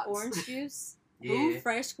squeezed box. orange juice. Yeah.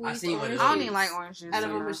 Fresh squeezed seen one of orange those. I don't juice. even like orange juice. Out of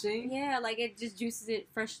so a no. machine. Yeah, like it just juices it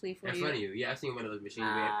freshly for In you. front of you. Yeah, I seen one of those machines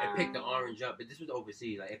where it picked the orange up, but this was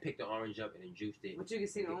overseas. Like it picked the orange up and then juiced it. But you can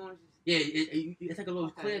see the oranges. Yeah, it's like a little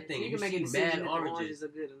clear Okay, thing. So you You can make a see decision mad if the oranges. oranges are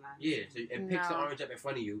good or not. Yeah, so it picks the No. orange up in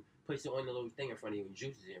front of you, puts it on the little thing in front of you, and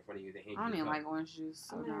juices it in front of you. Then hands I don't you even the like cup. orange juice.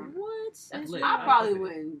 So I mean, no. What? That's lit. I I probably fuck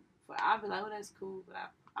with wouldn't. But I'd be like, well, that's cool. But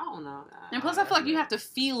I don't know. And plus, I feel like you have to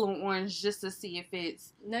feel an orange just to see if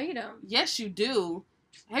it's. No, you don't. Yes, you do.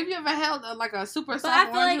 Have you ever held like a super But soft I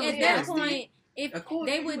feel like orange? at juice? that nasty. point, if Of course,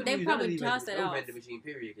 they you would, wouldn't they use none of probably these toss it no off. vending machine,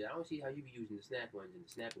 period. Because I don't see how you be using the snack ones and the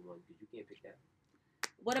snapping ones because you can't pick that.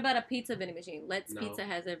 What about a pizza vending machine? Let's No. Pizza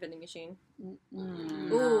has their vending machine. Mm.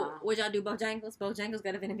 Ooh, Nah. would y'all do Bojangles? Bojangles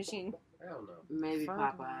got a vending machine. Hell no. Maybe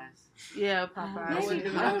Fuck. Popeyes. Yeah, I Popeyes. wouldn't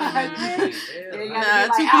do Popeyes. that. Yeah, Yeah, you Nah,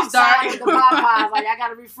 gotta be like 2-piece outside dark. of the Popeyes. Like I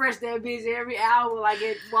gotta refresh that bitch every hour, like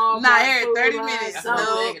at Walmart. Nah, every Food 30 Line, minutes, so,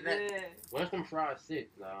 no. yeah. Once them fries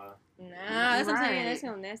sit, nah. Nah, that's what I'm saying. Right. That's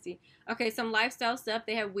kind of nasty. Okay, some lifestyle stuff.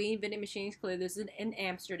 They have weed vending machines. Clearly, this is in You know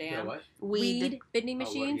Amsterdam. what? Weed vending Oh,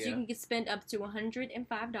 well, machines. You yeah. can get spend up to $105.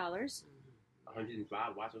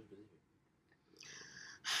 105. Why so specific?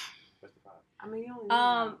 What's the five? I mean, you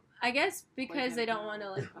don't I guess because they don't want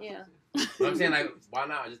to like, yeah. But I'm saying, like, why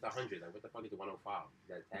not just 100? Like, what the fuck is the 105?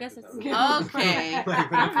 That I guess tax or it's- something? Okay. Like, what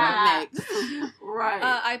the fuck? Next.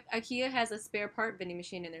 right. IKEA has a spare part vending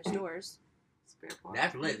machine in their stores. Spare part.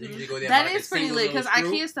 That's lit. So you just go there. That buy, like, is a pretty single lit because little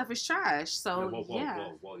screw. IKEA stuff is trash. So Whoa, yeah. yeah,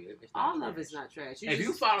 it's not All trash. of it's not trash. If you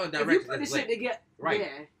just- follow if you directions, put that's this shit lit. together, Right.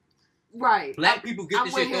 Yeah. Right. Black people get I'm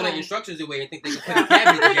this shit, with throw their him. instructions away, and think they can put a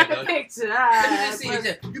cabinet together. Picture. Let me just see.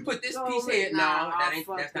 You put this Go piece with- here. No, nah, that ain't.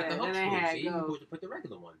 fuck That's not the that. hook That ain't how screw. it See, you're go. supposed to put the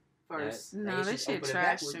regular one. First. No, That this shit shit open it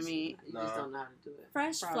trash to backwards. me. You Nah. just don't know how to do it.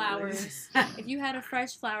 Fresh Probably. flowers. If you had a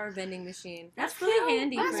fresh flower vending machine, that's That's really cute.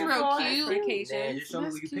 handy That's for, real for cute. occasions. Man, just show me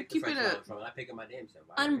That's where you cute. pick the Keep fresh it up. flowers from. I pick up my damn stuff.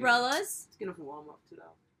 I don't Umbrellas. Get them from Walmart for $2.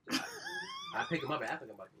 I pick them up and I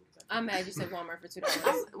think about them. I'm mad you said Walmart for $2.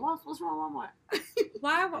 What's wrong with Walmart?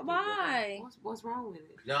 Why? What's wrong with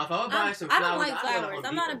it? Now, if I would buy some I flowers, don't like I flowers. want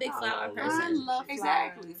I'm not a big Home flower Depot. person. I love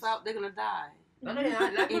Exactly. flowers. They're gonna die. No, they're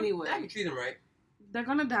not. Anyway. Now you treat them right. They're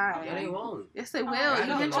gonna die. Yeah, they won't. Yes, they will. I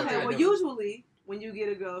know. Eventually. Okay, Well, usually when you get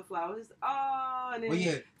a girl flowers, and then Well,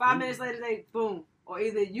 yeah. 5 minutes later they boom. Or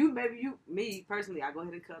either me personally, I go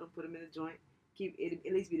ahead and cut them, put them in a joint, keep it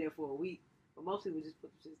at least be there for a week. But most people just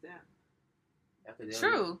put the shit down.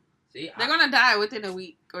 True. See, They're gonna die within a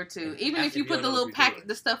week or two. Even if you put the don't know little what you're pack, doing.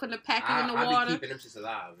 the stuff in the packet in the I'll water. be keeping them just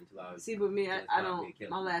alive until I. See, but me, I Stop don't. being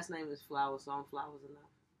killed. My last name is Flowers, so I'm Flowers enough.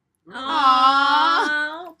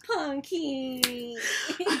 Oh, Punky.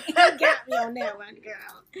 You got me on that one,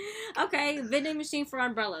 girl. Okay, vending machine for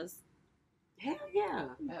umbrellas. Hell yeah.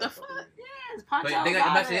 The fuck? Yes, But Poncho. they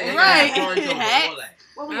got they Right. got orange over all that.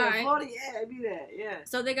 What we Alright. got? Florida? Yeah, it'd be that. Yeah.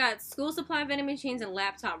 So they got school supply vending machines and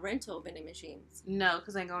laptop rental vending machines. No,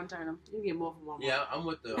 because they ain't gonna turn them. You get more from my mom. Yeah, I'm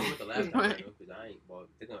with the laptop because I ain't. Well,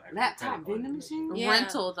 they're gonna act Laptop vending machine? Yeah.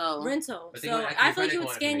 Rental though. Rental. But they So gonna act I feel like credit you would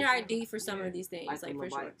card scan your information. ID for some of these things, like the for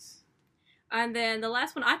sure. bikes. And then the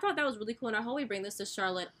last one, I thought that was really cool, and I hope we bring this to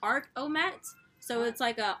Charlotte. Art-O-Mat. So it's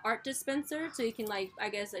like a art dispenser, so you can I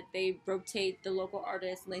guess they rotate the local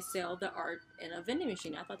artists and they sell the art in a vending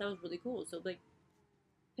machine. I thought that was really cool. So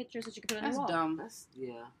pictures that you can put on That's the wall. dumb. That's,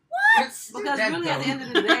 yeah. What? Because That's really, at the dumb. end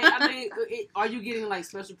of the day, I mean, are you getting like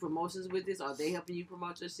special promotions with this? Are they helping you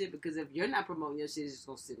promote your shit? Because if you're not promoting your shit, it's just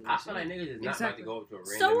gonna sit in your I shit. feel like niggas is not Exactly. about to go up to a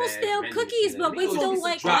random So we'll ass steal vending cookies, machine. but Let me we go still get some-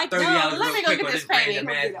 like drop $30 Let me real go quick get on this this penny. random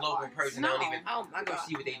ass Go get local ours. person. No. I don't even. Oh my I go God.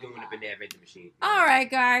 see what they doing up in that vending machine. All right,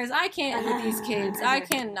 guys, I can't with these kids. I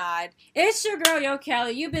cannot. It's your girl, Yo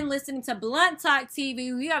Kelly. You've been listening to Blunt Talk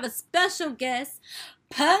TV. We have a special guest,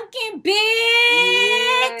 Pumpkin Bitch.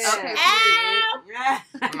 Okay, Ow.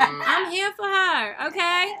 Mm. I'm here for her.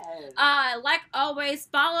 Okay. Like always,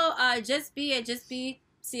 follow Just Be at Just Be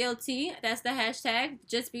CLT. That's the hashtag.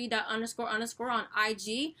 Just Be __ on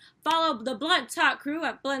IG. Follow the Blunt Talk crew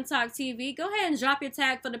at Blunt Talk TV. Go ahead and drop your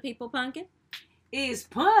tag for the people, Pumpkin. It's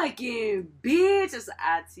Punkin, bitch. It's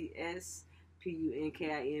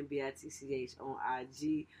ITSPUNKINBITCH on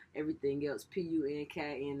IG. Everything else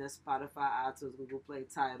PUNKIN. That's Spotify, iTunes, Google Play,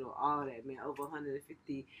 Tidal, all that, man. Over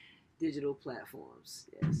 150 digital platforms.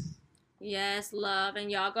 Yes. Yes, love.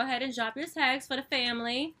 And y'all go ahead and drop your tags for the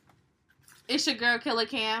family. It's your girl Killer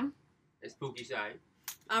Cam. It's Pookie Shy.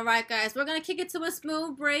 All right, guys. We're going to kick it to a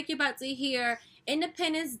smooth break. You're about to hear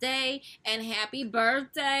Independence Day and Happy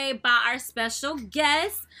Birthday by our special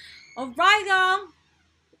guest. All right, y'all.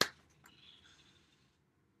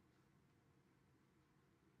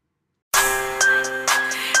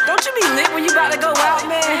 Don't you be lit when you about to go out,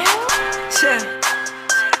 man? Yeah.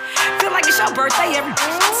 Feel like it's your birthday every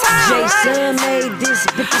time. Jason made this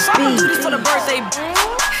bitch So I'ma do speed. this for the birthday.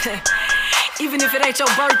 Even if it ain't your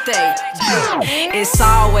birthday. It's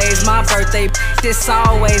always my birthday. It's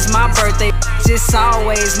always my birthday. It's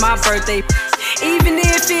always my birthday. Even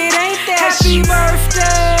if it ain't that. Happy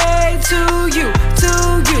birthday to you, to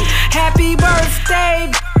you. Happy birthday,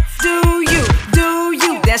 do you, do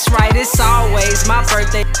you. That's right, it's always my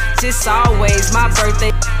birthday. It's always my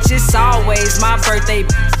birthday. It's always my birthday.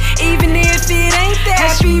 Even if it ain't that.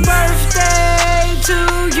 Happy birthday to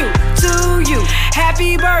you, to you.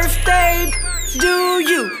 Happy birthday, do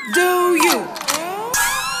you, do you.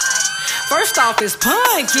 First off, it's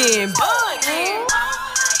Punkin.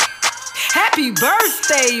 Happy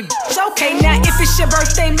birthday. It's okay now if it's your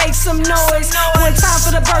birthday, make some noise. One time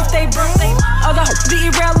for the birthday. Other be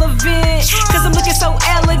irrelevant, cause I'm looking so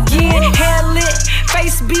elegant. Hair lit,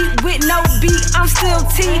 face beat with no beat. I'm still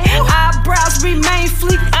T. Eyebrows remain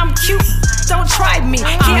fleek. I'm cute. Don't try me,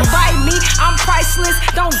 can't bite me. I'm priceless.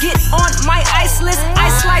 Don't get on my ice list. I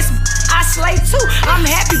slice, I slay too. I'm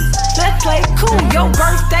happy. Let's play cool. Your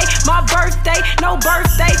birthday, my birthday, no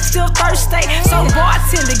birthday, still Thursday. So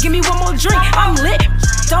bartender, give me one more drink. I'm lit.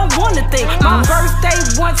 Don't wanna think. My birthday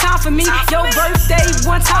one time for me. Your birthday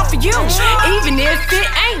one time for you. Even if it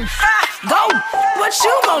ain't. Go. What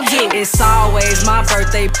you gon' do? It's always my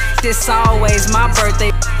birthday. It's always my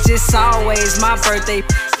birthday. It's always my birthday.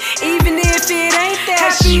 Even if it ain't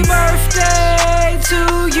that. Happy birthday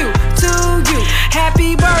to you, to you.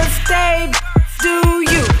 Happy birthday, do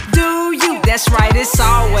you, do you. That's right, it's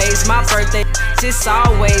always my birthday. It's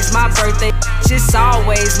always my birthday. It's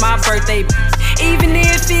always my birthday. Even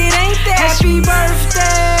if it ain't that. Happy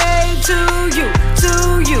birthday to you,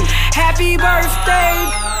 to you. Happy birthday,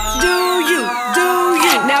 do you, do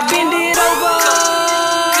you. Now bend it over,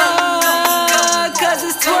 cause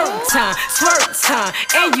it's twerk time,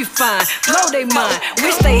 and you fine. Blow they mind,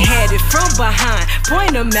 wish they had it from behind.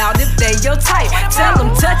 Point them out if they your type. Tell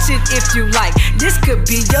them touch it if you like. This could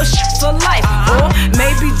be your shit for life. Or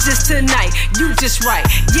maybe just tonight, you just right.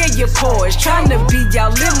 Yeah, you're poised, trying to be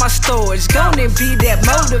y'all in my storage. Gonna be that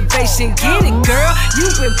motivation, get it girl. You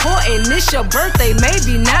important, it's your birthday,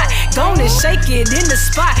 maybe not. Gonna shake it in the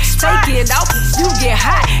spot. Take it off, you get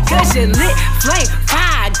hot. Cause you lit, flame,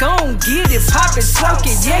 fire. Gon' get it, pop it, smoke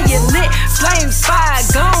it. Yeah, you lit, flame, fire.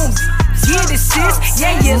 Gon' get it, sis.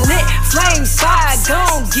 Yeah, you lit, flame, fire.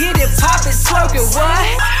 Gon' get it, pop it, smoke it.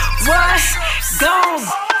 What? Gon'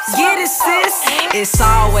 get it, sis. It's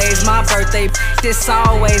always my birthday. It's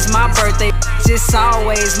always my birthday. It's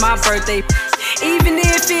always my birthday. Even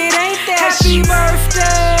if it ain't that. Happy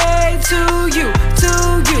birthday to you,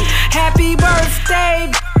 to you. Happy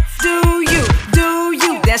birthday, do you, do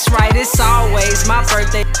you. That's right, it's always my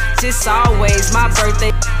birthday. It's always my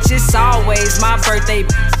birthday. It's always my birthday.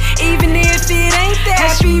 Even if it ain't that.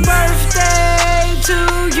 Happy birthday to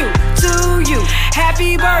you, to you.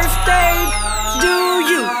 Happy birthday, do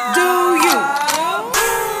you, do you.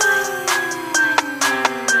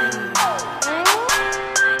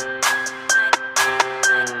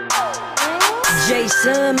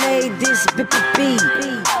 Jason made this beat.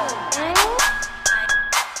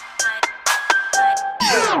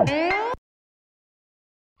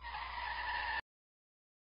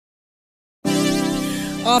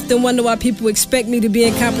 Often wonder why people expect me to be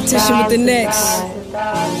in competition with the next.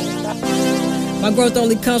 My growth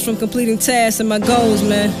only comes from completing tasks and my goals,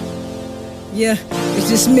 man. Yeah, it's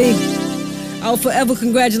just me. I'll forever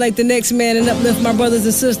congratulate the next man and uplift my brothers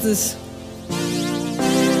and sisters.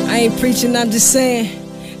 I ain't preaching, I'm just saying.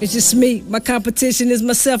 It's just me. My competition is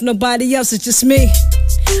myself, nobody else, it's just me.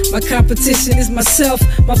 My competition is myself.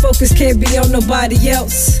 My focus can't be on nobody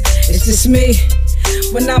else. It's just me.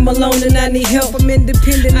 When I'm alone and I need help, I'm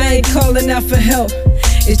independent, I ain't calling out for help.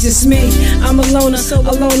 It's just me, I'm a loner, so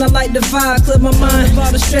alone I like the vibe. Clear my mind of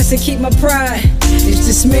all the stress and keep my pride. It's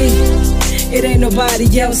just me, it ain't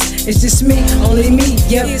nobody else. It's just me, only me,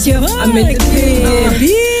 yep, I'm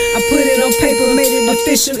independent. I put it on paper, made it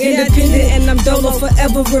official, independent, and I'm dolo,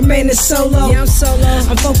 forever remaining solo. Yeah, I'm solo.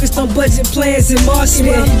 I'm focused on budget plans and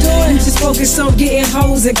marketing. I'm just focused on getting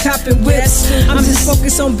hoes and copping whips. I'm just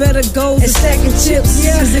focused on better goals and stacking chips.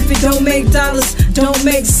 Cause if it don't make dollars, don't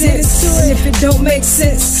make sense. And if it don't make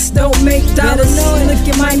sense, don't make dollars. Look,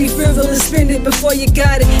 you might need frivolous, spend it before you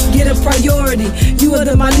got it. Get a priority, you are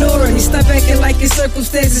the minority. Stop acting like it's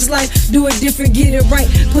circumstances, life. Do it different, get it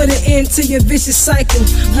right. Put an end to your vicious cycle.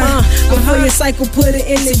 Before your cycle, put it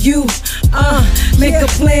into you. Make a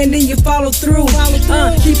plan, then you follow through.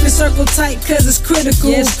 Keep it circle tight, cause it's critical.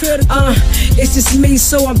 It's just me,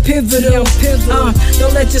 so I'm pivotal.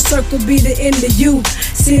 Don't let your circle be the end of you.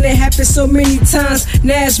 Seen it happen so many times,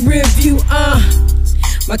 now it's rear view.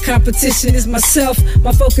 My competition is myself.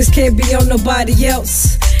 My focus can't be on nobody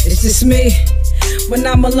else. It's just me. When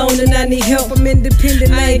I'm alone and I need help, I'm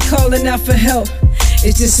independent, I ain't calling out for help.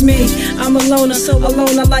 It's just me, I'm a loner, so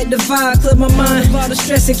alone I like the vibe. Clear my mind of all the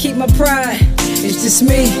stress and keep my pride. It's just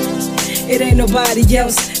me, it ain't nobody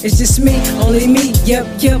else. It's just me, only me, yep,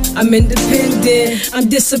 I'm independent. I'm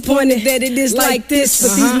disappointed that it is like this,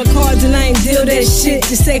 but these my cards and I ain't deal that shit,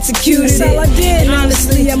 just executed it. That's all I did. And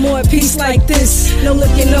honestly, I'm more at peace like this. No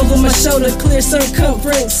looking over my shoulder, clear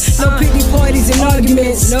circumference. No pity parties and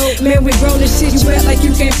arguments. Man, we grown and shit, you act like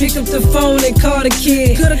you can't pick up the phone and call the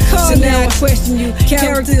kid. Could've called, so now I question you.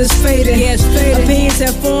 Character is faded. Opinions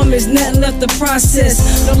have formed, there's nothing left to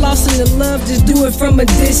process. No loss in the love, just do it from a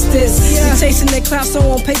distance. You're chasing that clout, so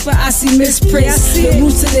on paper I see misprints. The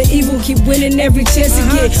roots of the evil keep winning every chance to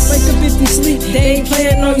get. Wake up if you sleep, they ain't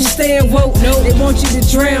planning on you staying woke. They want you to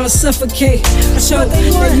drown, suffocate. I choke,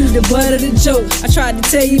 made you the butt of the joke. I tried to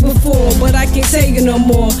tell you before, but I can't tell you no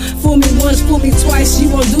more. Fool me once, fool me twice, you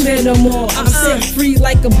won't do that no more. I'm set free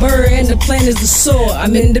like a bird, and the plan is to soar.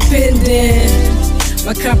 I'm independent.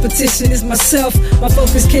 My competition is myself. My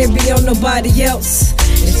focus can't be on nobody else.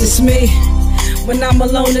 It's just me. When I'm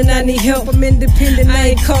alone and I need help, I'm independent, I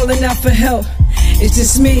ain't calling out for help. It's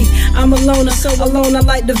just me, I'm a loner, so alone I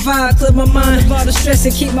like the vibe. Clear my mind of all the stress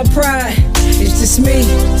and keep my pride. It's just me,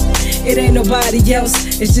 it ain't nobody else.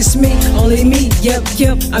 It's just me, only me, yep,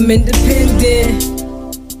 I'm independent.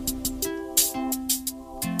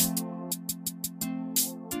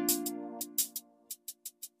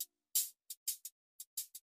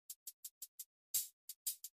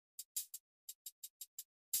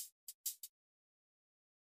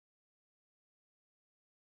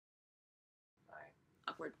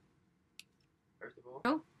 Upward. First of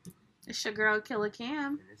all, It's your girl, Killer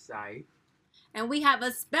Cam. and it's Sai. And we have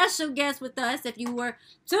a special guest with us. If you were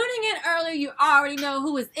tuning in earlier, you already know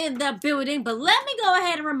who is in the building. But let me go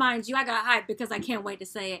ahead and remind you, I got hyped because I can't wait to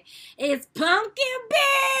say it. It's Pumpkin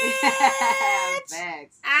Bitch!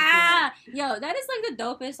 Facts. Yo, that is like the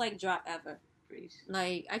dopest like drop ever. Preach.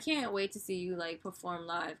 Like, I can't wait to see you like perform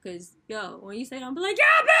live. Because, yo, when you say it, I'm like,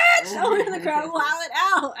 yeah, bitch! I'm in the crowd wilding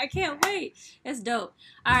out. I can't wait. It's dope.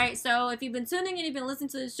 All right, so if you've been tuning in, you've been listening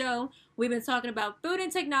to the show, we've been talking about food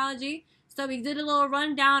and technology. So we did a little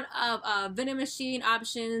rundown of vending machine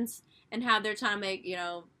options and how they're trying to make, you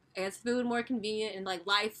know, as food more convenient and like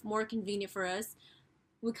life more convenient for us.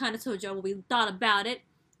 We kind of told y'all what we thought about it.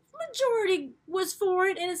 Majority was for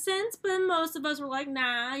it in a sense, but most of us were like,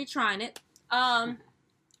 nah, you're trying it. And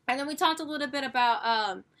then we talked a little bit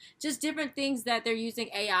about just different things that they're using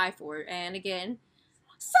AI for. And again,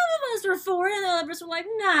 some of us were for it and the others were like,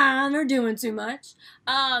 nah, they're doing too much.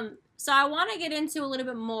 So I want to get into a little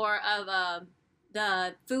bit more of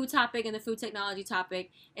the food topic and the food technology topic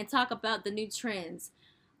and talk about the new trends.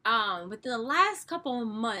 Within the last couple of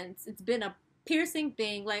months, it's been a piercing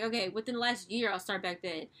thing. Like, okay, within the last year, I'll start back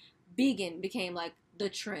then, vegan became like the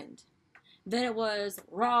trend. Then it was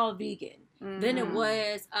raw vegan. Mm-hmm. Then it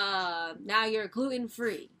was now you're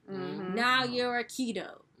gluten-free. Mm-hmm. Now you're a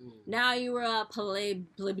keto. Now you were a Paleo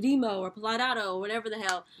or Pilato or whatever the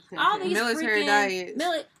hell. All these military diets.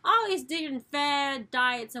 All these different fad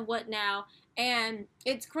diets and what now. And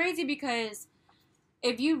it's crazy because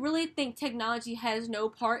if you really think technology has no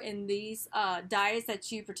part in these diets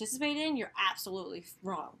that you participate in, you're absolutely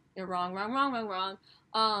wrong. You're wrong.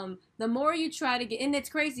 The more you try to get, and it's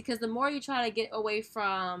crazy because the more you try to get away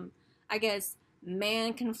from, I guess,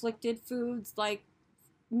 man-conflicted foods like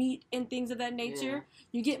meat and things of that nature,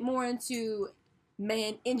 you get more into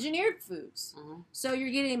man-engineered foods. Mm-hmm. So you're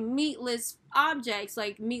getting meatless objects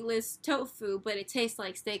like meatless tofu, but it tastes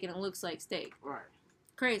like steak and it looks like steak. Right.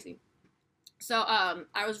 Crazy. So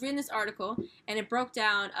I was reading this article and it broke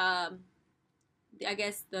down, I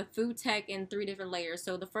guess, the food tech in 3 different layers.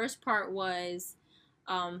 So the first part was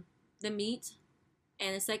the meat,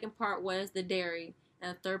 and the second part was the dairy,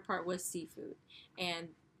 and the third part was seafood. And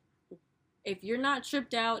if you're not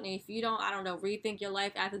tripped out, and if you don't, I don't know, rethink your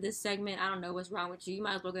life after this segment, I don't know what's wrong with you. You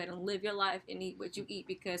might as well go ahead and live your life and eat what you eat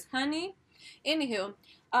because, honey, anywho,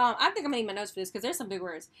 I think I'm going to need my notes for this because there's some big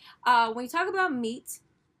words. When you talk about meat,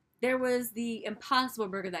 there was the Impossible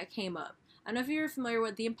Burger that came up. I don't know if you're familiar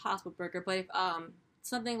with the Impossible Burger, but if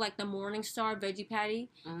something like the Morningstar Veggie Patty,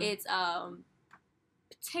 it's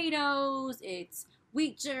potatoes, it's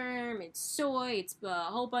wheat germ, it's soy, it's a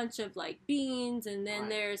whole bunch of like beans, and then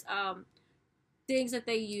there's things that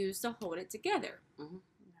they use to hold it together.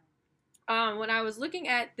 Mm-hmm. When I was looking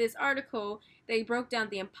at this article, they broke down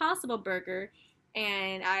the Impossible Burger,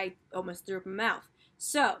 and I almost threw up my mouth.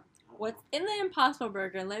 So, what's in the Impossible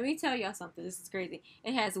Burger, let me tell y'all something, this is crazy.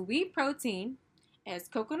 It has wheat protein, it has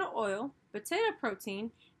coconut oil, potato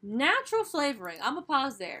protein, natural flavoring. I'm going to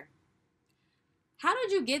pause there. How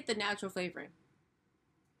did you get the natural flavoring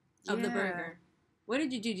of the burger? What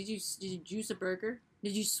did you do? Did you juice a burger?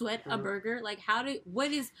 Did you sweat a burger? Like,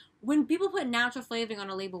 when people put natural flavoring on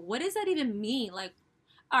a label, what does that even mean? Like,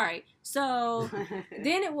 all right, so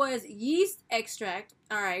then it was yeast extract,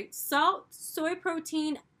 all right, salt, soy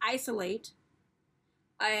protein isolate,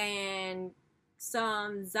 and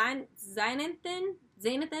some xanthan,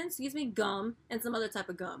 gum, and some other type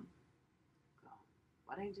of gum.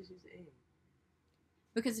 Why didn't you just use the egg?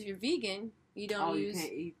 Because if you're vegan, you don't use... you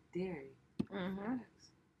can't eat dairy. Mm-hmm.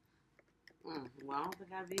 Well, I don't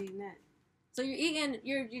think I've eaten that. So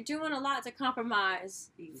you're doing a lot to compromise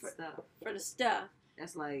for the stuff.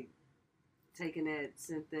 That's like taking that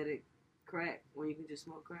synthetic crack when you can just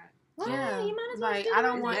smoke crack. Well, yeah, you might as well. Like, I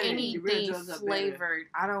don't want anything flavored.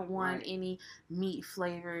 I don't want any meat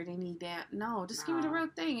flavored. No, just give me the real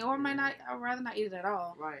thing. Or I'd rather not eat it at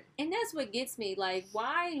all. Right. And that's what gets me. Like,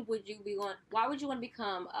 why would you want to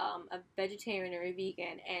become a vegetarian or a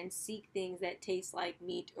vegan and seek things that taste like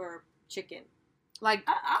meat or chicken? Like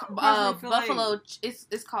buffalo.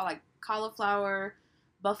 It's called like cauliflower,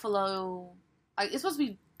 buffalo. Like, it's supposed to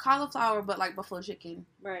be cauliflower, but like buffalo chicken.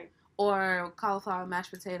 Right. Or cauliflower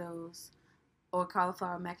mashed potatoes, or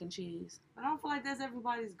cauliflower mac and cheese. I don't feel like that's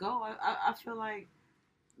everybody's goal. I feel like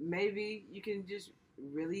maybe you can just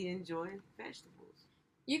really enjoy vegetables.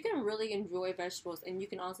 You can really enjoy vegetables, and you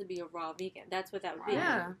can also be a raw vegan. That's what that would be.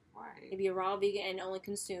 Yeah. Right. You'd be a raw vegan and only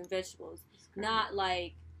consume vegetables. Not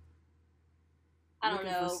like, I don't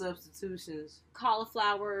know, for substitutions.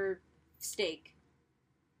 Cauliflower steak.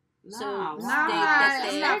 So Nah, steak, Nah, that's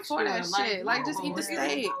I'm it. not for that Extra, shit. Like, just eat the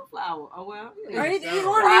steak. Cauliflower. Oh well. Or eat Yeah.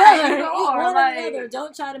 one or Right, the other. either Eat or, one or like- the other.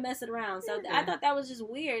 Don't try to mess it around. So I Yeah. thought that was just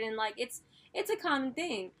weird, and like it's a common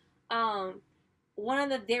thing. One of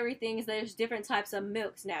the dairy things, there's different types of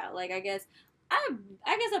milks now. Like I guess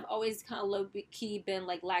I've always kind of low key been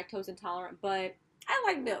like lactose intolerant, but I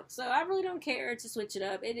like milk, so I really don't care to switch it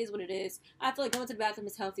up. It is what it is. I feel like going to the bathroom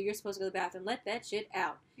is healthy. You're supposed to go to the bathroom. Let that shit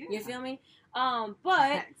out. You feel me?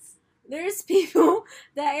 But there's people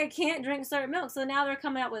that can't drink certain milk, so now they're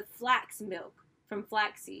coming out with flax milk from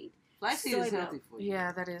flaxseed. Flaxseed soy is milk. healthy for you.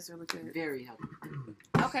 Yeah, that is really good. Very healthy.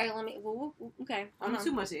 Okay, let me. Okay, I mean,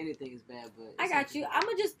 too much of anything is bad, but I got you. I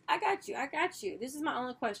got you. This is my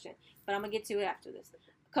only question, but I'm gonna get to it after this.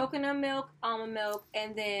 Coconut milk, almond milk,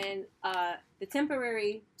 and then the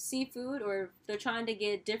temporary seafood, or they're trying to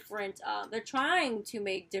get different. They're trying to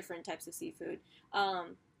make different types of seafood,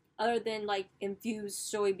 other than like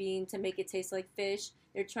infused soybean to make it taste like fish.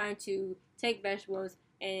 They're trying to take vegetables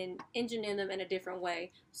and engineer them in a different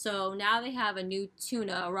way. So now they have a new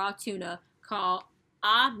tuna, a raw tuna called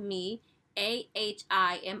Ahmi,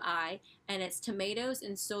 Ahimi, and it's tomatoes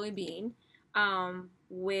and soybean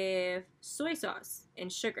with soy sauce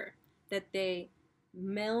and sugar that they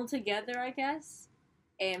meld together, I guess,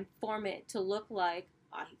 and form it to look like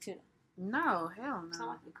ahi tuna. No, hell Sound no.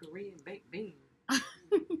 like a Korean baked bean.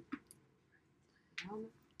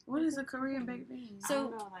 What is a Korean baked bean? I So-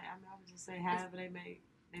 don't know. Like I was just saying, however they make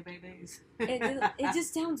baked beans. It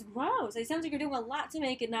just sounds gross. It sounds like you're doing a lot to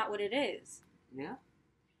make it not what it is. Yeah.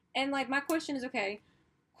 And like my question is, okay,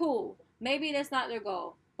 cool. Maybe that's not their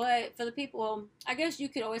goal, but for the people, I guess you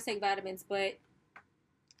could always take vitamins. But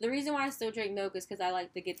the reason why I still drink milk is because I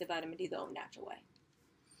like to get the vitamin D the old natural way.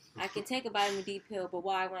 I can take a vitamin D pill, but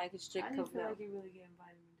why when I can just drink I didn't coconut feel milk? like you're really getting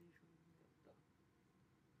vitamin D from milk,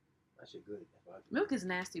 That shit good. That's why I do. Milk is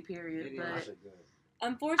nasty, period. It is. That But shit good. I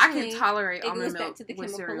Unfortunately, can tolerate it goes almond back milk to the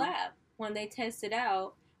with chemical cereal. lab when they test it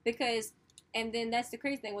out because, and then that's the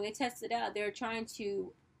crazy thing when they test it out, they're trying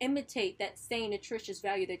to imitate that same nutritious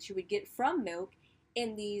value that you would get from milk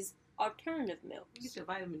in these alternative milks. You get your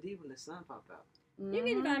vitamin D when the sun pop out. You get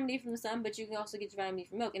your Mhm. vitamin D from the sun, but you can also get your vitamin D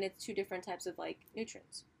from milk, and it's two different types of like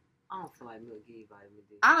nutrients. I don't feel like milk give you vitamin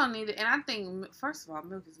D. I don't need it, and I think first of all,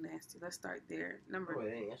 milk is nasty. Let's start there. Oh,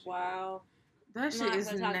 it ain't. That shit Wow. That I'm shit not is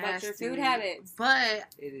gonna talk nasty. about your food habits.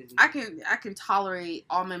 But It is. I can tolerate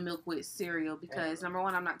almond milk with cereal because number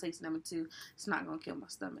one, I'm not tasting. Number two, it's not gonna kill my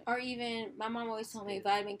stomach. Or even my mom always told me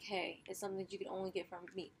vitamin K is something that you can only get from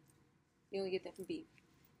meat. You only get that from beef.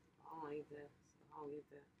 I don't eat that. I don't get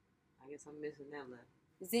that. I guess I'm missing that left.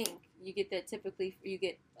 Zinc, you get that typically. You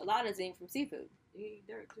get a lot of zinc from seafood. You eat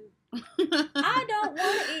dirt too. I don't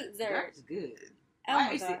want to eat dirt. Dirt's good. Oh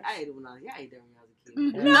my gosh. I ate it when I was. Y'all ate dirt when I was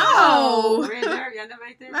a kid. No. Red dirt. Y'all never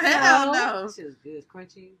ate that? Hell no. That shit was good. It's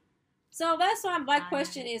crunchy. So that's why my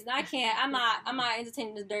question is, I can't. I'm not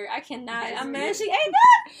entertaining the dirt. I cannot. It's I mean, good. she ate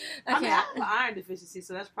that. I mean, I can't. have an iron deficiency,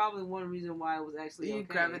 so that's probably one reason why it was actually You okay.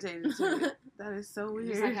 gravitated to it. That is so weird.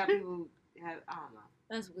 Just like how people have, I don't know.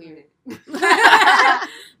 That's weird. Yeah.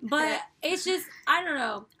 But it's just, I don't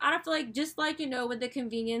know. I don't feel like, just like, with the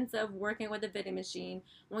convenience of working with a vending machine,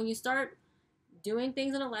 when you start doing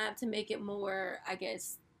things in a lab to make it more, I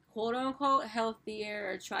guess, quote unquote, healthier,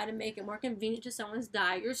 or try to make it more convenient to someone's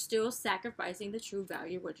diet, you're still sacrificing the true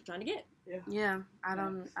value of what you're trying to get. Yeah, I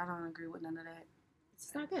don't agree with none of that. It's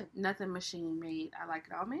just not good. Nothing machine made. I like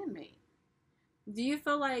it all man made. Do you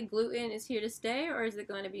feel like gluten is here to stay, or is it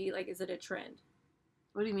going to be, like, is it a trend?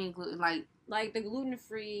 What do you mean gluten? Like the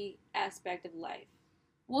gluten-free aspect of life.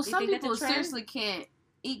 Well, Do you some think that's a people trend? seriously can't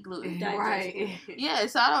eat gluten. Right. Yeah,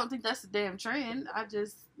 so I don't think that's a damn trend. I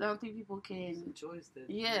just don't think people It's can. a choice that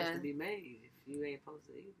Yeah. has to be made if you ain't supposed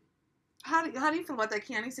to eat it. How do you feel about that,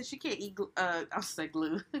 Keanu? He said she can't eat. I'll say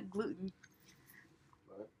gluten. Gluten.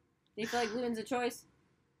 But Do you feel like gluten's a choice?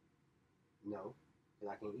 no,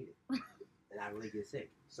 because I can't eat it, and I really get sick.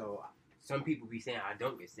 So some people be saying I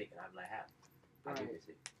don't get sick, and I'm like, how? I do Right. get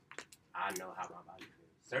sick. I know how my body feels.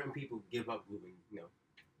 Certain people give up gluten,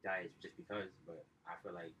 diets just because, but I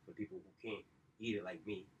feel like for people who can't eat it like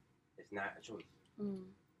me, it's not a choice. Mm.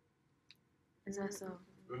 Is that so?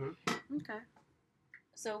 Mm-hmm. Okay.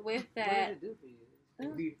 So with What does that, it do for you?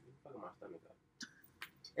 It be fucking my stomach up.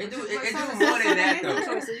 It do But it so- do more than that so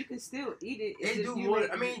though. So you can still eat it. It's It just do you more.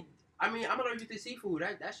 make- I mean, I'm allergic to seafood.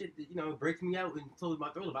 That shit, breaks me out and closes my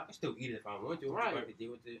throat. But I can still eat it if I want to. Right. I have to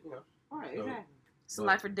deal with it, Right, So- exactly. So But-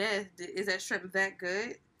 life or death. Is that shrimp that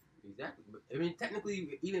good? Exactly. But I mean,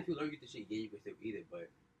 technically, even if you're allergic to shit, yeah, you can still eat it. But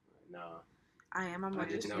nah. I am. I'm I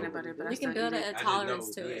allergic just to know peanut butter, but I You can still build eat a it. tolerance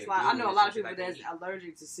to it. It's like, I know a lot of people Like that's eat.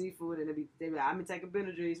 allergic to seafood, and they be like, I'm gonna take a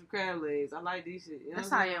Benadryl, some crab legs. I like these shit. You know That's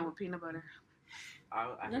what how I'm I am saying? with peanut butter.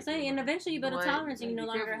 I'm saying, and eventually you build a What? tolerance and you no Be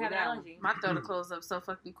longer careful have with that one. allergy. My throat will close up so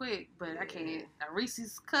fucking quick, but I can't. A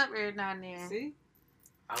Reese's cup every now and then See?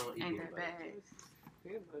 I don't eat ain't peanut that butter. bad.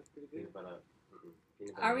 Peanut butter's pretty good. Peanut butter.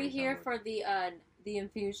 Peanut butter Are we ain't here sour. for the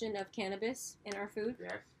infusion of cannabis in our food?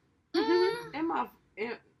 Yes.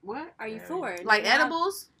 Mm-hmm. What? Are you Yeah. for it? Like Beyond-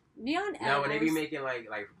 edibles? Beyond edibles. No, when they be making like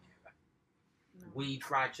weed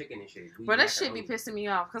fried chicken and shit. Weed Bro, that shit be macaroni. pissing me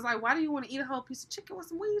off. Cause like, why do you want to eat a whole piece of chicken with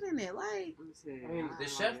some weed in it? Like, Let me see. I mean, the don't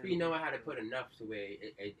chef like be it. knowing how to put enough to where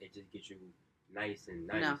it just gets you nice and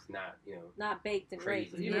nice, No. not not baked and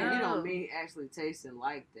Crazy. raped. You, Yeah. you don't mean actually tasting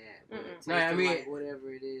like that. But Mm-mm. No, I tasting mean- like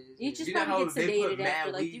whatever it is. You just You know probably how get they put sedated mad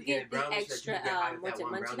after, like weed you in get the the brownies that extra you get out of what's that it,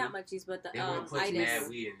 one munchies, brownie? not munchies, but the They want to put itis. mad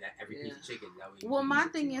weed in that every piece Yeah. of chicken. That way you well, can my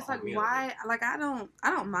eat thing a is whole like, meal. why? Like, I don't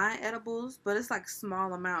mind edibles, but it's like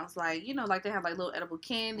small amounts. Like, you know, like they have like little edible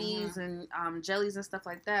candies and jellies and stuff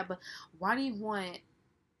like that. But why do you want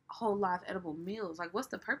a whole lot of edible meals? Like, what's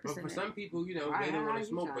the purpose But in for it? some people, you know, Right, they don't want how to you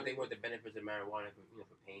smoke, trying but they to- want the benefits of marijuana for,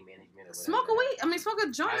 for pain management or whatever. Smoke a weed. I mean, smoke a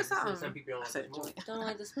joint I or just said something. some people don't I like said to smoke. joint. Don't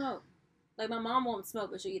like to smoke. Like my mom won't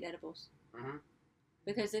smoke, but she'll eat edibles hmm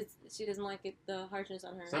because she doesn't like it, the harshness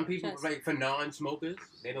on her. Some people, chest. like for non-smokers,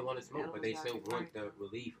 they don't want to smoke, but they Edibles still not want good. the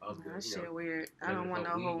relief of the, That you shit know. weird. I whatever don't want the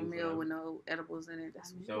no fuck whole weed do for meal them. with no edibles in it.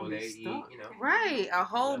 That's You So gonna be they eat, stuck. you know. right. A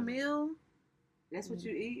whole Yeah. meal. That's what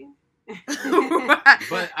you eating? Right.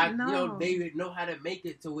 But you No. know, they know how to make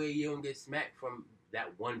it to where you don't get smacked from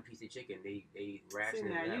that one piece of chicken. They See ration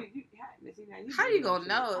now, it out. How you gonna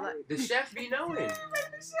know? Like, The chefs be knowing.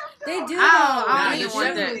 They do. I Nah, don't the even want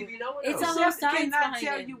chefs that. really be knowing. It's though. a The whole chef science cannot behind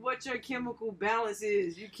tell it. you what your chemical balance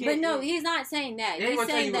is. You can't. But no, he's not saying that. They ain't He's gonna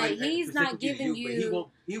tell saying you that what he's not specifically giving but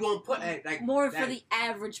you he won't put like more that. for the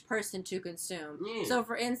average person to consume. Yeah. So,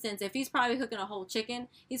 for instance, if he's probably cooking a whole chicken,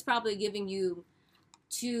 he's probably giving you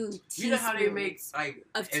 2 teaspoons. You know how they make like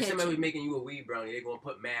of if somebody was tension. making you a weed brownie, they're gonna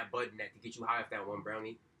put mad bud in that to get you high off that one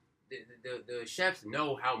brownie. The chefs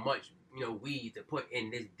know how much weed to put in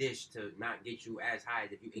this dish to not get you as high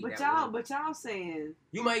as if you ate But y'all saying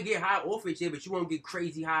You might get high off it, but you won't get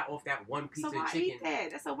crazy high off that one piece so of why chicken. eat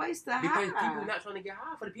that? That's a waste of Because high. people not trying to get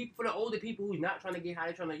high. For the older people who's not trying to get high,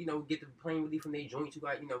 they're trying to get the pain relief from their joints who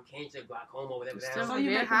got cancer, glaucoma, whatever the hell. Still So you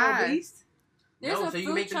get make them high. obese? There's No, a so you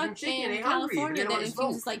food make them some truck chicken, in they hungry, but they California don't that wanna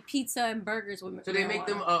infuses smoke. like pizza and burgers with So they make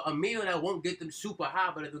them marijuana. a meal that won't get them super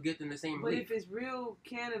high, but it'll get them the same But relief. if it's real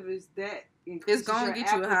cannabis, that increases gonna your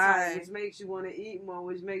get you appetite, high. which makes you want to eat more,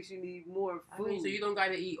 which makes you need more I food. mean, so you don't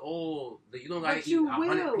gotta eat you don't But gotta eat you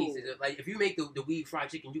 100 will. pieces. Like if you make the weed fried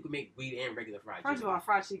chicken, you can make weed and regular fried First of chicken. all,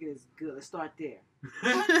 fried chicken is good. Let's start there. So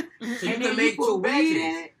you and can then make you put 2 weed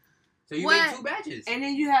in batches. it, So you What? make 2 batches. and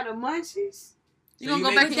then you have the munchies. You So gonna go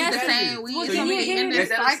make back two and eat the batches. same weed Well, so so you you be hear in me? this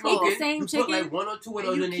Instead of cycle Eat the smoking, same you chicken. put like 1 or 2 of And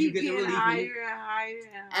those you in there, you keep get the getting relief. higher and higher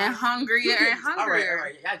and higher. and hungrier and hungrier. All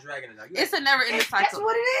right, y'all dragging it out. It's a never ending That's cycle.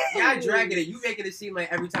 what it is. Y'all dragging it. You making it seem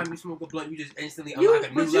like every time you smoke a blunt, you just instantly You-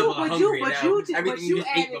 unlock a new but you- level but of you- hungry. but Now you- everything but you you just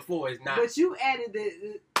ate added- before is not. But you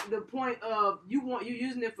added the point of you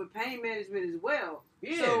using it for pain management as well.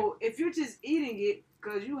 Yeah. So if you're just eating it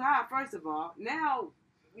because you high, first of all, now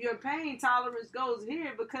your pain tolerance goes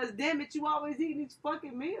here because damn it, you always eating these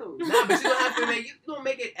fucking meals. Nah, but you don't have to make. You don't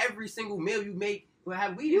make it every single meal you make. Will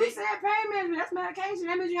have weed in You it. said pain management. That's medication.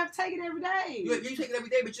 That means you have to take it every day. You take it every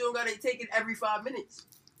day, but you don't gotta take it every 5 minutes.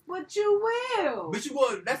 But you will. But you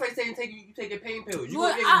go. That's like saying you taking pain pills. You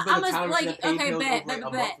Well, gonna I- build I'm a a- tolerance like, of pain okay, pills bet, over bet, a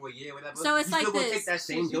bet. month or a year, whatever. So it's you like still gonna this. take that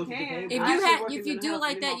same Yes, you dose of can. pain If pills. I you actually had, work if in you the do health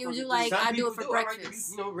like and that, they you would do motherfuckers like Some I do people it for all right,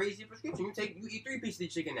 breakfast. you raise your prescription. You eat 3 pieces of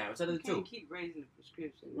chicken now instead of the You 2. can't keep raising the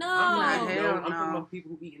prescription. No. I'm not, Oh, no, hell I'm talking no. about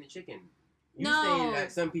people who eating the chicken. You No. saying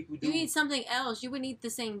that some people do. You eat something else. You would eat the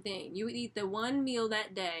same thing. You would eat the one meal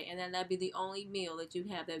that day, and then that'd be the only meal that you'd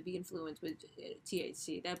have that'd be influenced with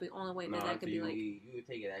THC. That'd be the only way no, that could be you, like. you would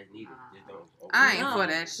take it as needed. Just don't. I ain't No, for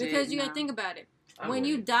that shit. because you nah. gotta think about it. I When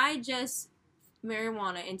you wouldn't. digest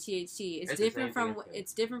marijuana and THC, it's It's the different same from thing.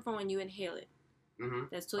 it's different from when you inhale it. Mhm.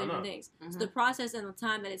 That's two I different know. things. Mhm. So the process and the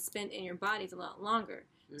time that it's spent in your body is a lot longer.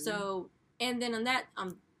 Mhm. So, and then on that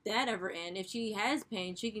ever end, if she has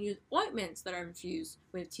pain, she can use ointments that are infused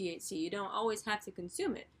with THC. You don't always have to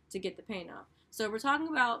consume it to get the pain off. So we're talking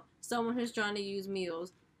about someone who's trying to use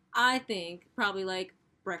meals. I think probably like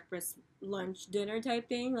breakfast, lunch, dinner type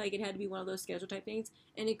thing. Like it had to be one of those schedule type things,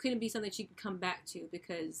 and it couldn't be something she could come back to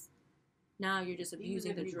because now you're just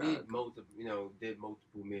abusing the Even if drug. you did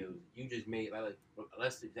multiple meals. You just made like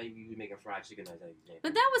unless you were making fried chicken as an example.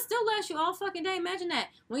 But that would still last you all fucking day. Imagine that.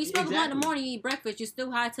 When you smoke a blunt in the morning, you eat breakfast, you're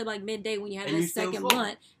still high till like midday when you have that second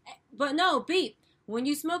blunt. But no, beep. When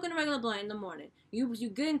you smoking a regular blunt in the morning, you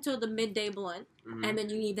get until the midday blunt, and then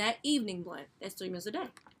you need that evening blunt. That's 3 meals a day.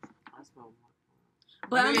 I smoke more.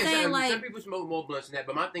 But I'm saying some people smoke more blunts than that.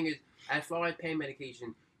 But my thing is, as far as pain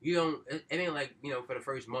medication, you don't. It ain't like for the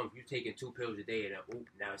first month you taking 2 pills a day, and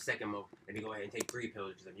now second month let me go ahead and take 3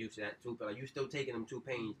 pills because I'm used to that 2 pills. Like, you still taking them 2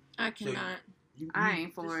 pains. I cannot. I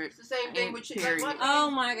ain't for it. It's the same thing with chicken. Oh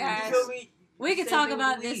my gosh. You feel me? We could talk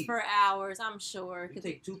about this for hours, I'm sure. You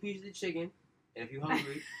take 2 pieces of chicken, and if you're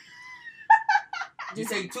hungry, you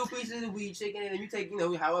take 2 pieces of weed chicken, and then you take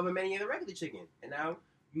however many of the regular chicken, and now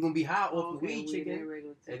you're gonna be high off the weed chicken,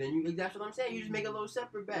 and then that's what I'm saying. You just make a little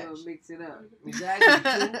separate batch. Mix it up.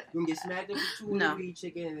 Exactly. You can get smacked up with 2 of the weed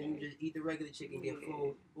chicken, and then you just eat the regular chicken, get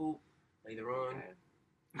full. Boop. Later on.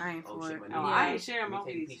 I ain't for it. I ain't sharing my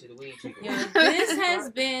weed. Piece of the weed chicken. Yo, this has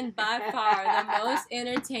been by far the most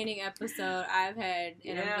entertaining episode I've had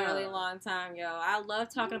in a really long time, yo. I love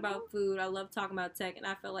talking about food. I love talking about tech, and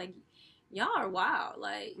I feel like y'all are wild.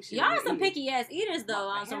 Like, y'all are some picky ass eaters, though,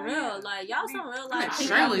 on some real. Like, y'all some real, like,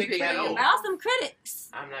 picky. Y'all some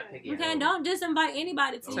critics. I'm not picky. Okay, don't just invite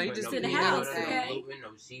anybody to the house, okay?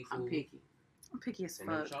 No seafood. I'm picky. I'm picky as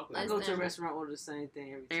fuck. I go to a restaurant, order the same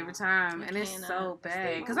thing every time. And it's so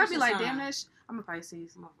bad. Because I be like, damn that I'm a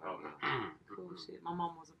Pisces. Cool shit. My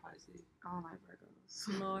mom was a Pisces. I don't like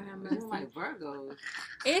Virgos. Lord have I mercy. don't like Virgos.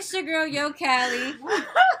 It's your girl, Yo Callie.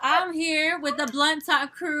 I'm here with the Blunt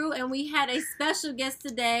Talk crew, and we had a special guest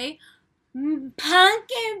today,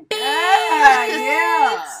 Pumpkin Bitch.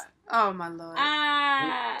 Yeah. Oh, my Lord. Did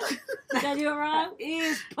I do it wrong?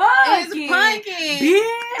 It's Pumpkin.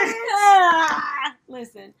 Bitch.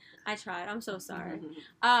 Listen, I tried. I'm so sorry.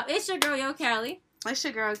 It's your girl, Yo Callie. It's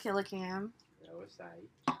your girl, Killer Cam.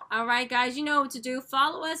 All right, guys, you know what to do.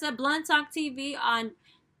 Follow us at Blunt Talk TV on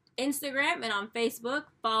Instagram and on Facebook.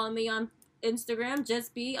 Follow me on Instagram,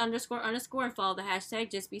 justbe__ and follow the hashtag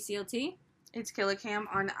justbeclt. It's Killer Cam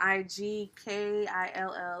on IG,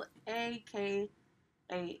 KILLAKAMMM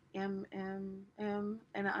and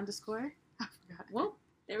an underscore. I forgot. Well,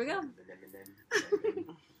 there we go.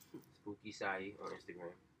 Spooky Sai on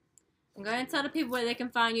Instagram. Go ahead and tell the people where they can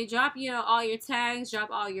find you. Drop, all your tags.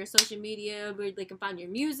 Drop all your social media where they can find your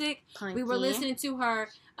music. Punky. We were listening to her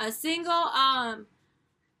single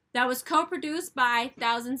that was co-produced by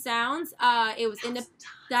Thousand Sounds. It was in the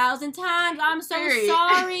 1,000 times. I'm so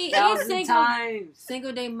sorry. 1,000 times.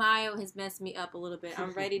 Cinco de Mayo has messed me up a little bit.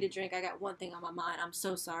 I'm ready to drink. I got one thing on my mind. I'm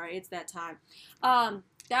so sorry. It's that time.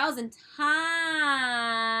 1,000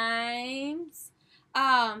 times.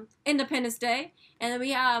 Independence Day, and then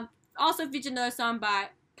we have also featured another song by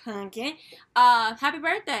Pumpkin. Happy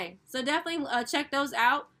birthday! So definitely check those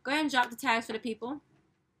out. Go ahead and drop the tags for the people.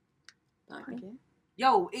 Pumpkin.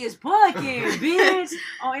 Yo, it's Pumpkin, bitch.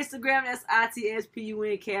 On Instagram, that's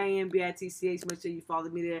ITSPUNKINBITCH. Make sure you follow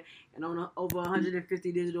me there. And on over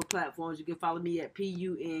 150 digital platforms, you can follow me at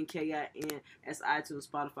PUNKIN. That's iTunes,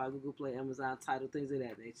 Spotify, Google Play, Amazon, Tidal, things of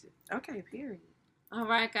that nature. Okay, period. All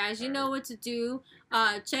right, guys, you know what to do.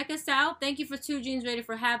 Check us out. Thank you for 2 Jeans Ready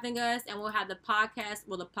for having us, and we'll have the podcast.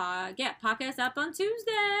 Podcast up on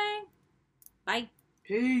Tuesday. Bye.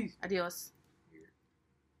 Peace. Adios.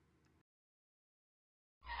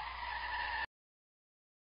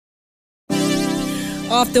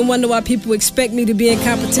 Often wonder why people expect me to be in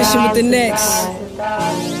competition with the next.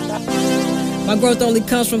 My growth only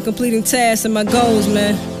comes from completing tasks and my goals,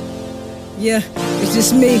 man. Yeah, it's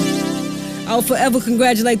just me. I'll forever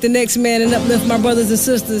congratulate the next man and uplift my brothers and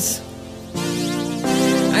sisters.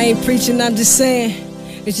 I ain't preaching, I'm just saying.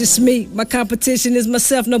 It's just me. My competition is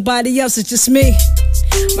myself, nobody else, it's just me.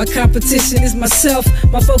 My competition is myself.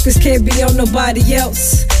 My focus can't be on nobody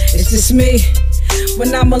else. It's just me.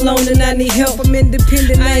 When I'm alone and I need help, I'm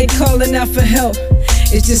independent, I ain't calling out for help.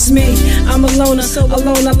 It's just me, I'm a loner, so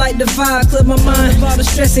alone I like the vibe. Clear my mind of all the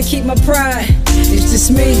stress and keep my pride. It's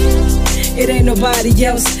just me, it ain't nobody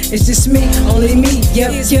else. It's just me, only me,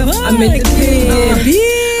 yep, I'm independent.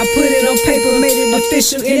 I put it on paper, made it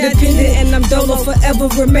official, independent, and I'm dolo, forever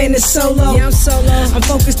remaining solo. Yeah, I'm solo. I'm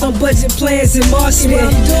focused on budget plans and marketing.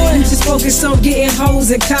 I'm just focused on getting hoes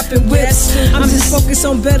and copping whips. I'm just focused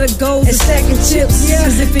on better goals and stacking chips.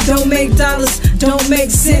 Cause if it don't make dollars, don't make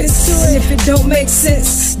sense. And if it don't make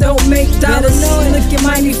sense, don't make dollars. Look at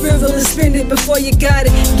money frivolous, spend it before you got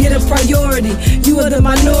it. Get a priority, you are the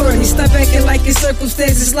minority. Stop acting like your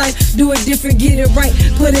circumstances life. Do it different, get it right.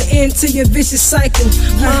 Put an end to your vicious cycle.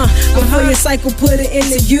 Before your cycle, put it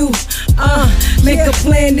into you. Make a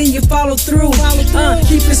plan, then you follow through.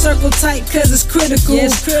 Keep it circle tight, cause it's critical.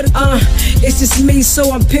 It's just me,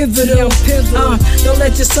 so I'm pivotal. Don't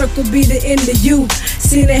let your circle be the end of you.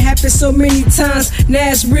 Seen it happen so many times, now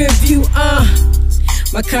it's rear view.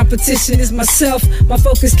 My competition is myself. My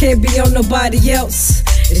focus can't be on nobody else.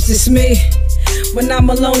 It's just me. When I'm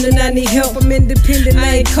alone and I need help, I'm independent,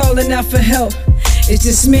 I ain't calling out for help. It's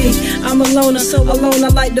just me, I'm a loner, so alone I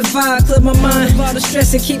like the vibe. Clear my mind of all the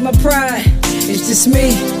stress and keep my pride. It's just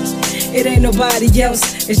me, it ain't nobody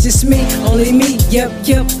else. It's just me, only me, yep,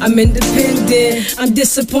 I'm independent. I'm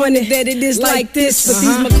disappointed that it is like this, but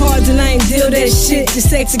these my cards and I ain't deal that shit,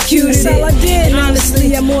 just executed it. That's all I did, and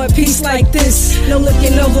honestly I'm more at peace like this. No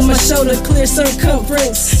looking over my shoulder, clear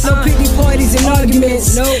circumference. No pity parties and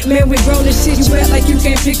arguments. Man, we grown as shit, you act like you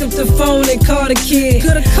can't pick up the phone and call the kid.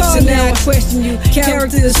 Could've called, so now I question you,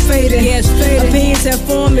 character is fading. Opinions have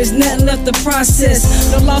formed, there's nothing left to process.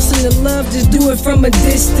 No loss in the love, just do it from a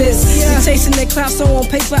distance. You chasing that clout, so on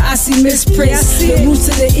paper I see misprints. The roots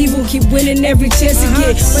of the evil keep winning every chance to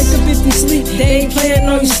get. Wake up if you sleep, they ain't planning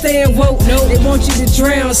on you staying woke. They want you to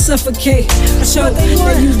drown, suffocate. I choke,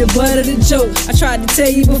 now you the butt of the joke. I tried to tell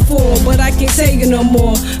you before, but I can't tell you no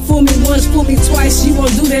more. Fool me once, fool me twice, you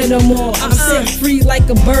won't do that no more. I'm set free like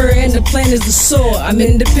a bird, and the plan is the soar. I'm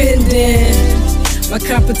independent. My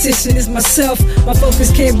competition is myself. My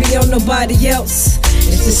focus can't be on nobody else.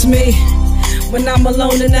 It's just me. When I'm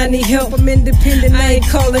alone and I need help, I'm independent, I ain't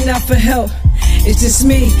calling out for help. It's just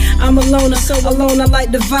me, I'm a loner, so alone I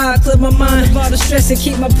like the vibe. Clear my mind of all the stress and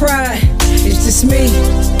keep my pride. It's just me,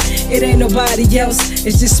 it ain't nobody else.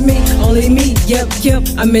 It's just me, only me, yep,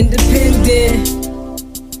 I'm independent.